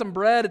 hey, you got some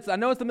bread? I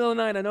know it's the middle of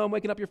the night. I know I'm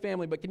waking up your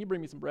family, but can you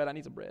bring me some bread? I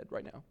need some bread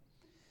right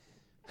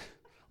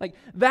now.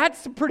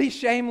 That's pretty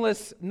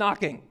shameless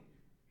knocking.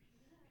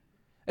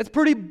 It's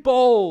pretty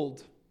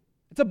bold.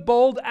 It's a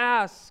bold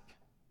ask.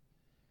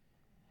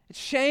 It's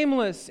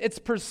shameless. It's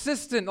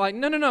persistent.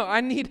 No,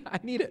 I need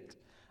it.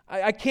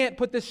 I can't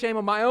put this shame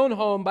on my own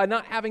home by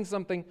not having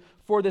something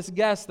for this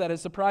guest that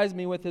has surprised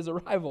me with his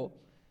arrival.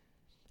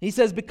 He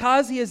says,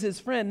 because he is his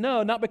friend,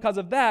 no, not because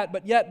of that,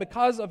 but yet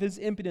because of his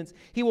impudence,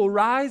 he will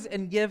rise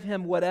and give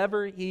him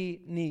whatever he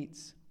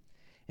needs.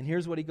 And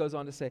here's what he goes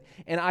on to say.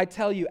 And I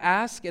tell you,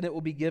 ask and it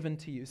will be given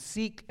to you.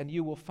 Seek and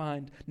you will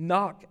find.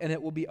 Knock and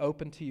it will be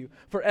open to you.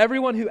 For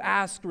everyone who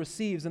asks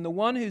receives, and the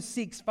one who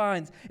seeks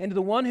finds, and to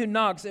the one who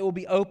knocks it will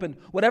be opened.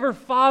 Whatever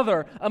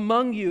father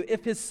among you,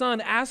 if his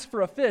son asks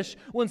for a fish,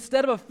 will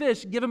instead of a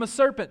fish give him a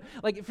serpent.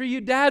 For you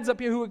dads up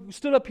here who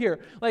stood up here,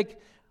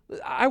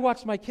 I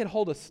watched my kid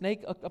hold a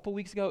snake a couple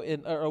weeks ago,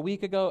 or a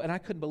week ago, and I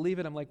couldn't believe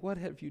it. I'm like, what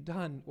have you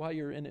done while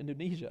you're in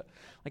Indonesia?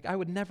 I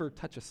would never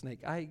touch a snake.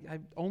 I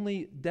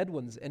only dead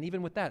ones, and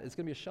even with that, it's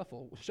going to be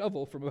a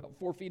shovel from about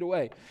 4 feet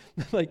away.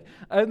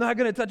 I'm not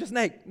going to touch a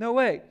snake. No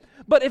way.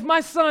 But if my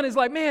son is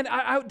like, man,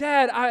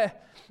 Dad, I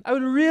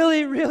would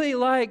really, really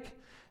like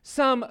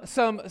some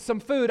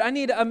food. I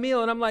need a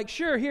meal. And I'm like,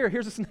 sure,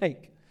 here's a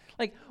snake.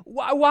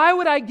 Why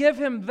would I give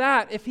him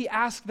that if he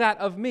asked that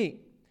of me?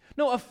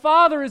 No, a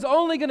father is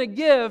only going to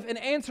give and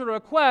answer a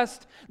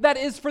request that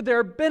is for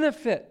their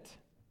benefit.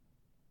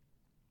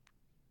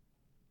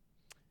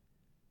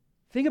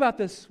 Think about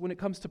this when it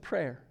comes to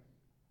prayer.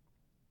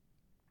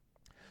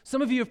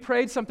 Some of you have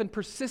prayed something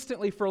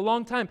persistently for a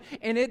long time,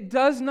 and it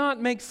does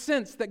not make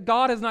sense that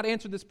God has not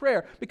answered this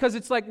prayer, because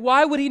it's like,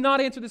 why would he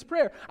not answer this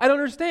prayer? I don't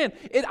understand.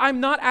 I'm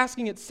not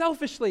asking it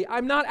selfishly.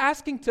 I'm not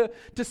asking to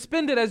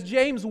spend it, as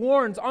James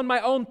warns, on my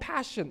own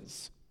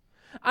passions.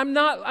 I'm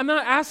not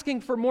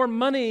asking for more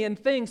money and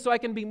things so I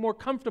can be more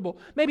comfortable.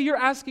 Maybe you're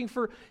asking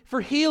for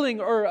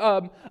healing or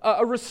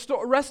a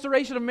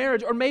restoration of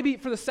marriage, or maybe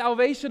for the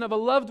salvation of a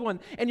loved one,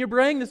 and you're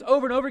praying this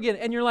over and over again,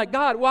 and you're like,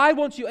 God, why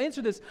won't you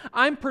answer this?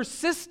 I'm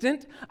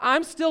persistent.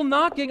 I'm still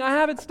knocking. I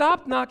haven't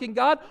stopped knocking.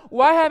 God,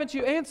 why haven't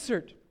you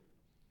answered?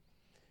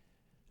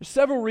 There's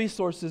several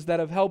resources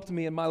that have helped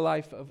me in my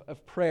life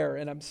of prayer,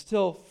 and I'm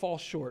still fall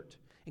short,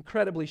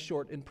 incredibly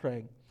short in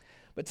praying.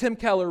 But Tim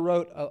Keller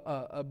wrote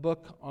a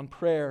book on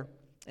prayer,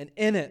 and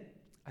in it,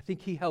 I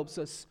think he helps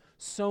us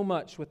so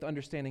much with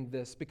understanding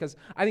this, because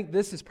I think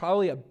this is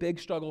probably a big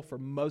struggle for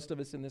most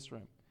of us in this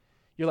room.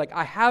 You're like,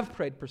 I have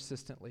prayed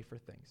persistently for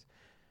things.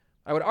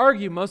 I would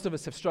argue most of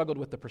us have struggled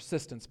with the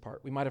persistence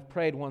part. We might have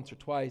prayed once or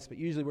twice, but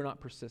usually we're not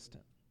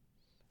persistent.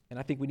 And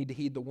I think we need to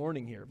heed the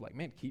warning here of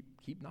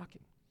keep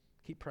knocking,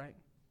 keep praying.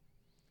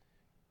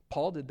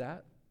 Paul did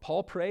that.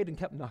 Paul prayed and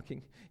kept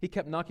knocking. He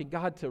kept knocking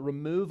God to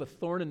remove a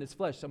thorn in his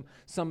flesh.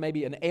 Some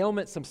maybe an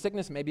ailment, some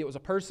sickness. Maybe it was a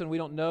person. We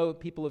don't know.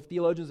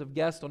 Theologians have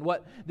guessed on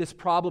what this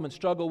problem and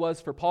struggle was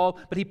for Paul.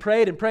 But he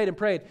prayed and prayed and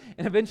prayed.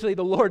 And eventually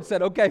the Lord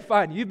said, okay,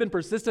 fine. You've been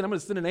persistent. I'm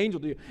going to send an angel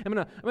to you. I'm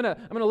going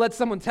to let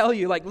someone tell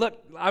you,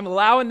 look, I'm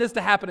allowing this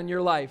to happen in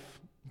your life.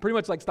 Pretty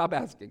much stop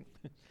asking.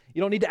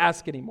 You don't need to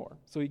ask anymore.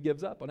 So he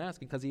gives up on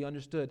asking because he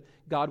understood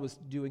God was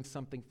doing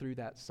something through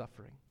that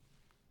suffering.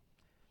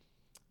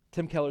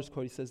 Tim Keller's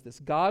quote, he says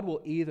this: God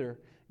will either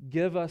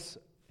give us,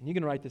 and you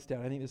can write this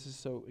down. I think this is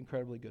so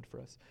incredibly good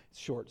for us. It's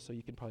short, so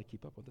you can probably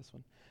keep up with this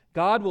one.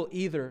 God will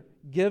either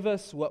give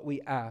us what we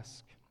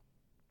ask.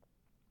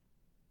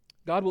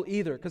 God will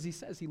either, because he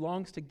says he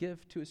longs to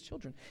give to his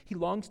children. He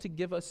longs to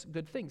give us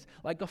good things.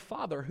 Like a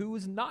father who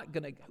is not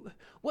going to,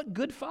 what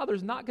good father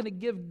is not going to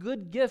give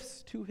good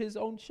gifts to his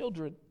own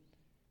children?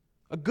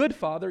 A good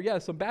father,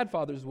 yes, some bad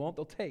fathers won't,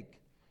 they'll take.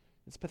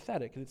 It's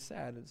pathetic, and it's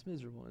sad, and it's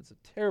miserable, and it's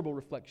a terrible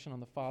reflection on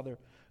the Father,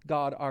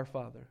 God, our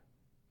Father.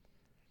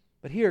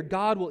 But here,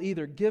 God will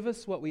either give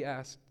us what we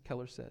ask,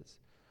 Keller says,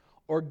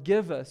 or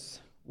give us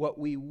what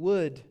we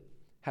would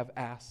have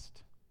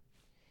asked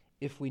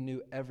if we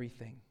knew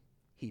everything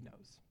He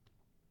knows.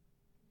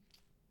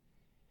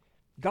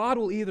 God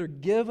will either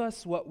give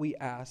us what we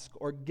ask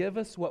or give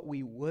us what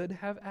we would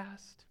have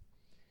asked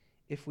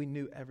if we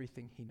knew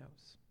everything He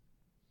knows.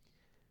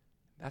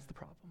 That's the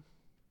problem.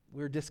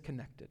 We're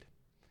disconnected.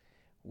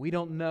 We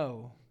don't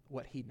know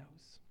what He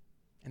knows,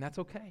 and that's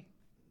okay.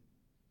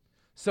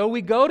 So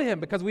we go to Him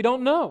because we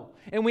don't know,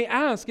 and we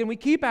ask, and we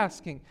keep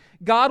asking.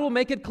 God will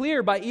make it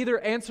clear by either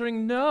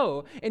answering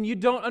no, and you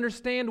don't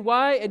understand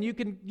why, and you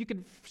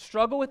can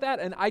struggle with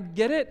that, and I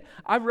get it.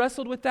 I've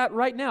wrestled with that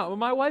right now.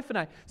 My wife and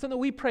I, something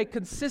we pray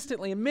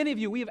consistently, and many of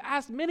you, we have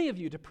asked many of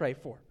you to pray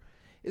for,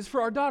 is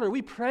for our daughter.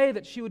 We pray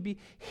that she would be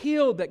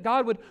healed, that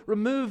God would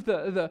remove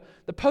the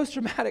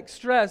post-traumatic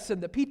stress and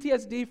the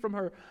PTSD from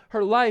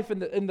her life and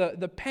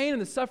the pain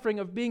and the suffering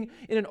of being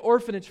in an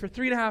orphanage for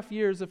 3.5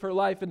 years of her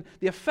life and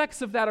the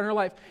effects of that on her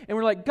life. And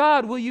we're like,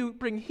 God, will you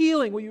bring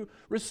healing? Will you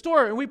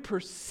restore? And we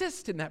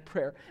persist in that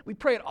prayer. We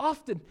pray it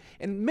often.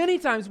 And many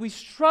times we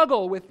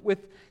struggle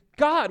with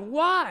God,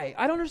 why?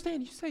 I don't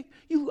understand. You say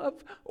you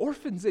love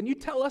orphans and you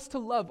tell us to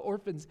love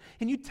orphans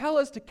and you tell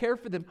us to care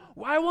for them.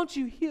 Why won't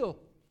you heal?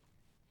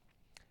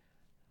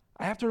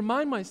 I have to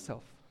remind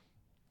myself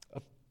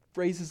of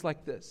phrases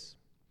like this.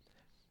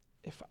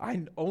 If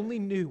I only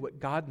knew what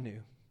God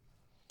knew,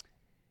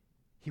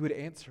 He would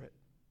answer it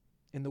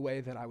in the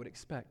way that I would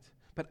expect.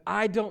 But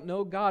I don't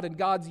know God, and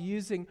God's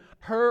using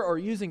her or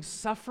using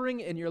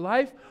suffering in your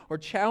life or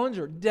challenge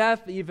or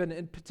death even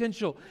and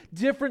potential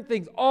different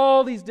things,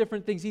 all these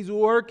different things. He's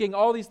working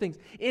all these things.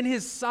 In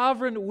His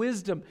sovereign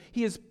wisdom,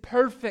 He is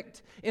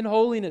perfect in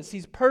holiness.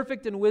 He's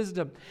perfect in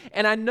wisdom.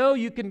 And I know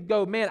you can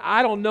go, man,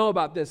 I don't know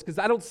about this because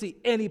I don't see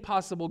any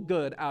possible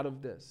good out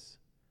of this.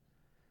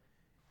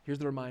 Here's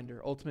the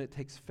reminder. Ultimately, it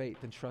takes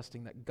faith and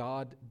trusting that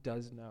God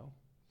does know,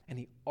 and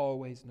He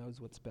always knows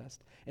what's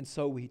best. And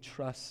so we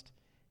trust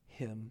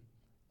Him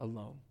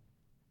alone.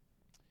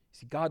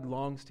 See, God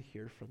longs to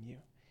hear from you.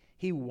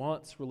 He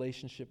wants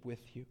relationship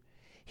with you.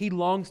 He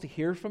longs to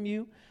hear from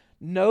you.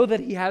 Know that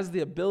He has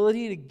the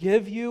ability to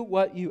give you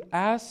what you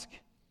ask.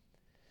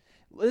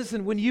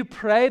 Listen, when you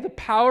pray, the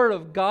power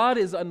of God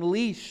is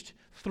unleashed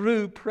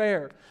through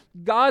prayer.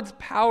 God's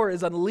power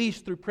is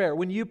unleashed through prayer.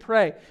 When you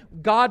pray,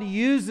 God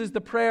uses the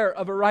prayer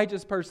of a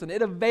righteous person.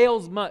 It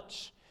avails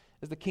much,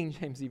 as the King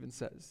James even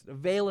says. It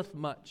availeth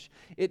much.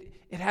 It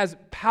has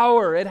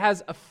power. It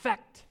has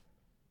effect.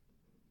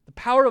 The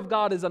power of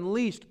God is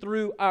unleashed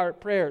through our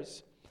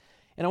prayers.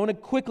 And I want to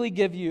quickly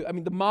give you,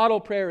 the model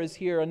prayer is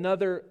here.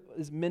 Another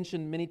is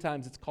mentioned many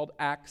times. It's called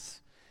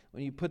acts.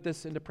 When you put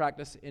this into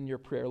practice in your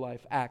prayer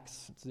life,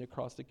 acts, it's an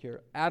acrostic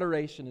here.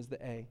 Adoration is the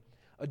A.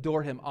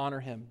 Adore Him, honor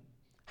Him.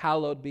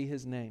 Hallowed be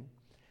His name.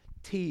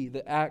 T,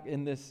 the act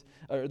in this,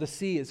 or the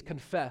C is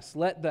confess.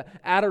 Let the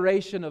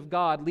adoration of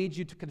God lead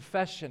you to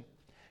confession.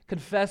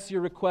 Confess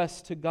your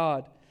requests to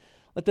God.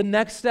 Let the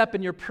next step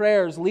in your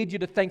prayers lead you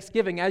to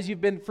thanksgiving as you've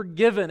been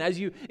forgiven, as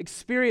you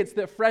experience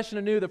the fresh and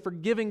anew, the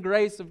forgiving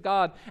grace of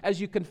God, as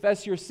you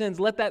confess your sins.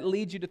 Let that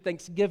lead you to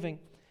thanksgiving.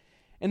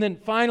 And then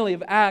finally,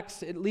 of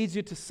acts, it leads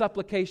you to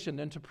supplication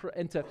and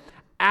to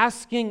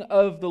asking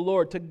of the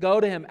Lord, to go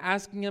to Him,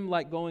 asking Him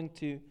like going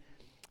to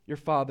your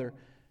Father.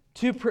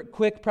 Two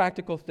quick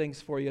practical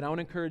things for you, and I want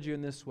to encourage you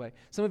in this way.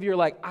 Some of you are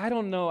like, I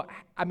don't know.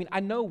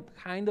 I know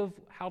kind of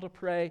how to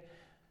pray,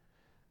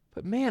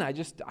 but man,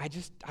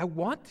 I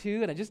want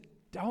to, and I just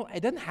don't.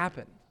 It doesn't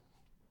happen.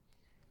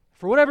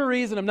 For whatever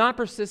reason, I'm not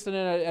persistent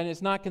in it, and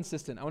it's not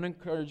consistent. I want to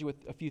encourage you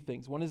with a few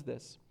things. One is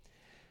this.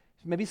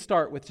 Maybe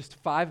start with just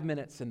 5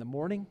 minutes in the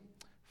morning,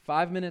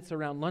 5 minutes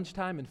around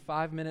lunchtime, and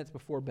 5 minutes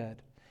before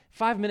bed.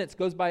 5 minutes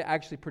goes by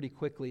actually pretty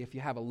quickly if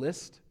you have a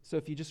list. So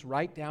if you just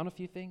write down a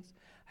few things.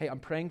 Hey, I'm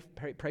praying.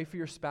 Pray for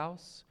your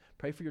spouse.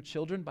 Pray for your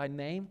children by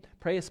name.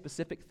 Pray a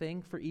specific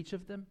thing for each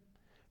of them.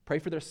 Pray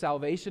for their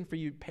salvation. For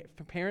you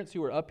parents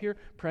who are up here,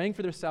 praying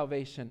for their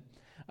salvation.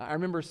 I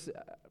remember,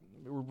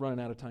 we're running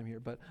out of time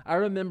here, but I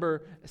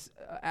remember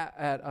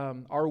at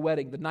our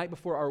wedding, the night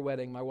before our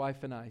wedding, my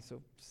wife and I,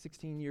 so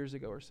 16 years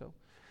ago or so,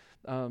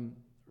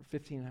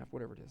 15 and a half,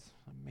 whatever it is.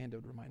 Amanda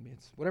would remind me.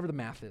 It's whatever the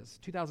math is.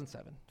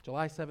 2007.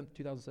 July 7th,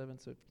 2007.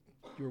 So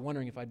you were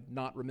wondering if I'd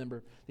not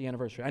remember the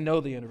anniversary. I know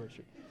the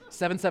anniversary.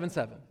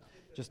 777.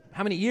 Just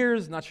how many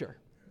years? Not sure.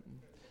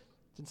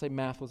 Didn't say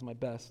math was my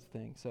best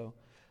thing.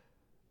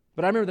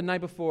 But I remember the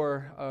night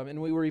before,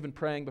 and we were even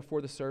praying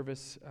before the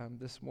service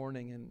this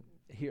morning, and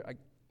here I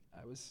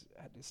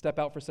had to step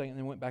out for a second and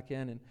then went back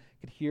in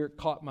and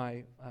caught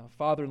my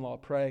father-in-law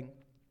praying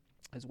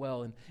as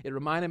well. And it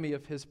reminded me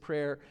of his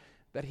prayer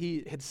that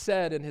he had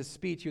said in his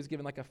speech. He was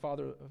given like a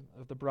father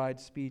of the bride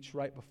speech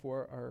right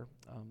before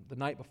the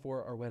night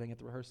before our wedding at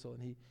the rehearsal.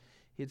 And he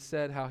had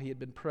said how he had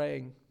been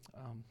praying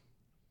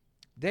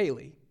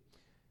daily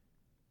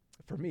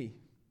for me.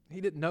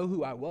 He didn't know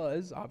who I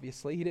was,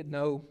 obviously. He didn't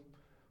know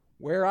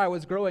where I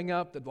was growing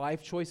up, the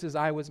life choices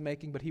I was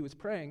making, but he was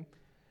praying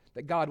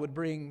that God would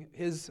bring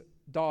his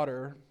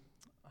daughter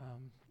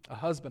a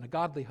husband, a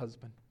godly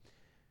husband,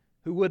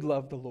 who would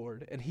love the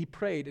Lord. And he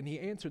prayed and he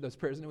answered those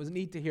prayers. And it was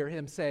neat to hear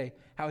him say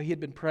how he had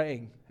been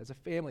praying as a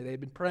family. They had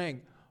been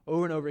praying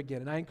over and over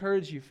again. And I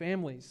encourage you,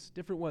 families,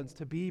 different ones,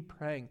 to be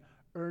praying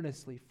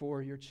earnestly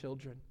for your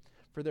children,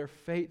 for their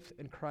faith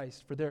in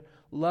Christ, for their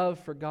love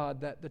for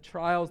God, that the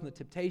trials and the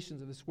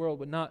temptations of this world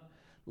would not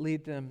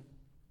lead them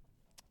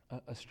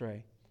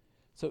astray.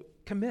 So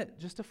commit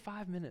just to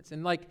 5 minutes.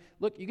 And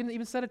look, you can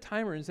even set a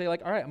timer and say all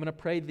right, I'm going to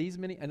pray these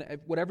many, and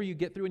whatever you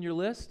get through in your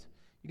list,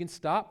 you can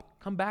stop,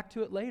 come back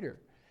to it later.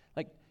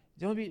 You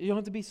don't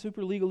have to be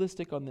super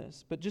legalistic on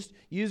this, but just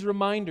use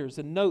reminders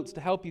and notes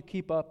to help you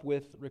keep up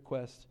with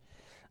requests,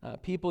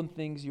 people and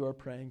things you are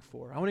praying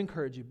for. I want to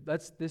encourage you,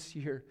 let's this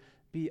year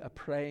be a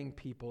praying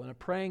people and a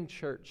praying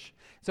church.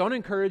 So I want to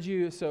encourage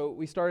you, so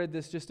we started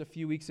this just a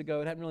few weeks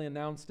ago. It hadn't really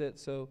announced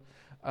it,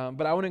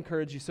 but I want to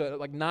encourage you,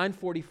 so at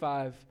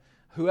 9:45,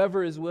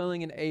 whoever is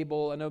willing and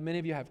able, I know many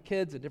of you have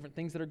kids and different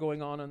things that are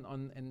going on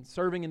and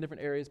serving in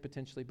different areas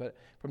potentially, but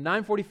from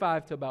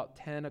 9:45 to about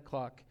 10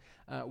 o'clock,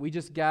 we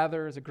just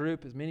gather as a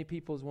group, as many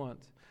people as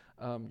want.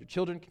 Your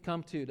children can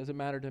come too, doesn't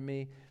matter to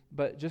me,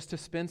 but just to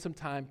spend some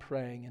time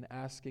praying and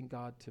asking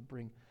God to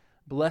bring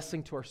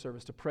blessing to our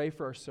service, to pray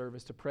for our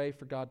service, to pray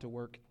for God to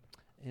work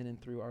in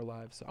and through our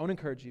lives. So I want to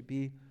encourage you,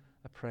 be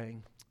a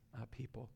praying people.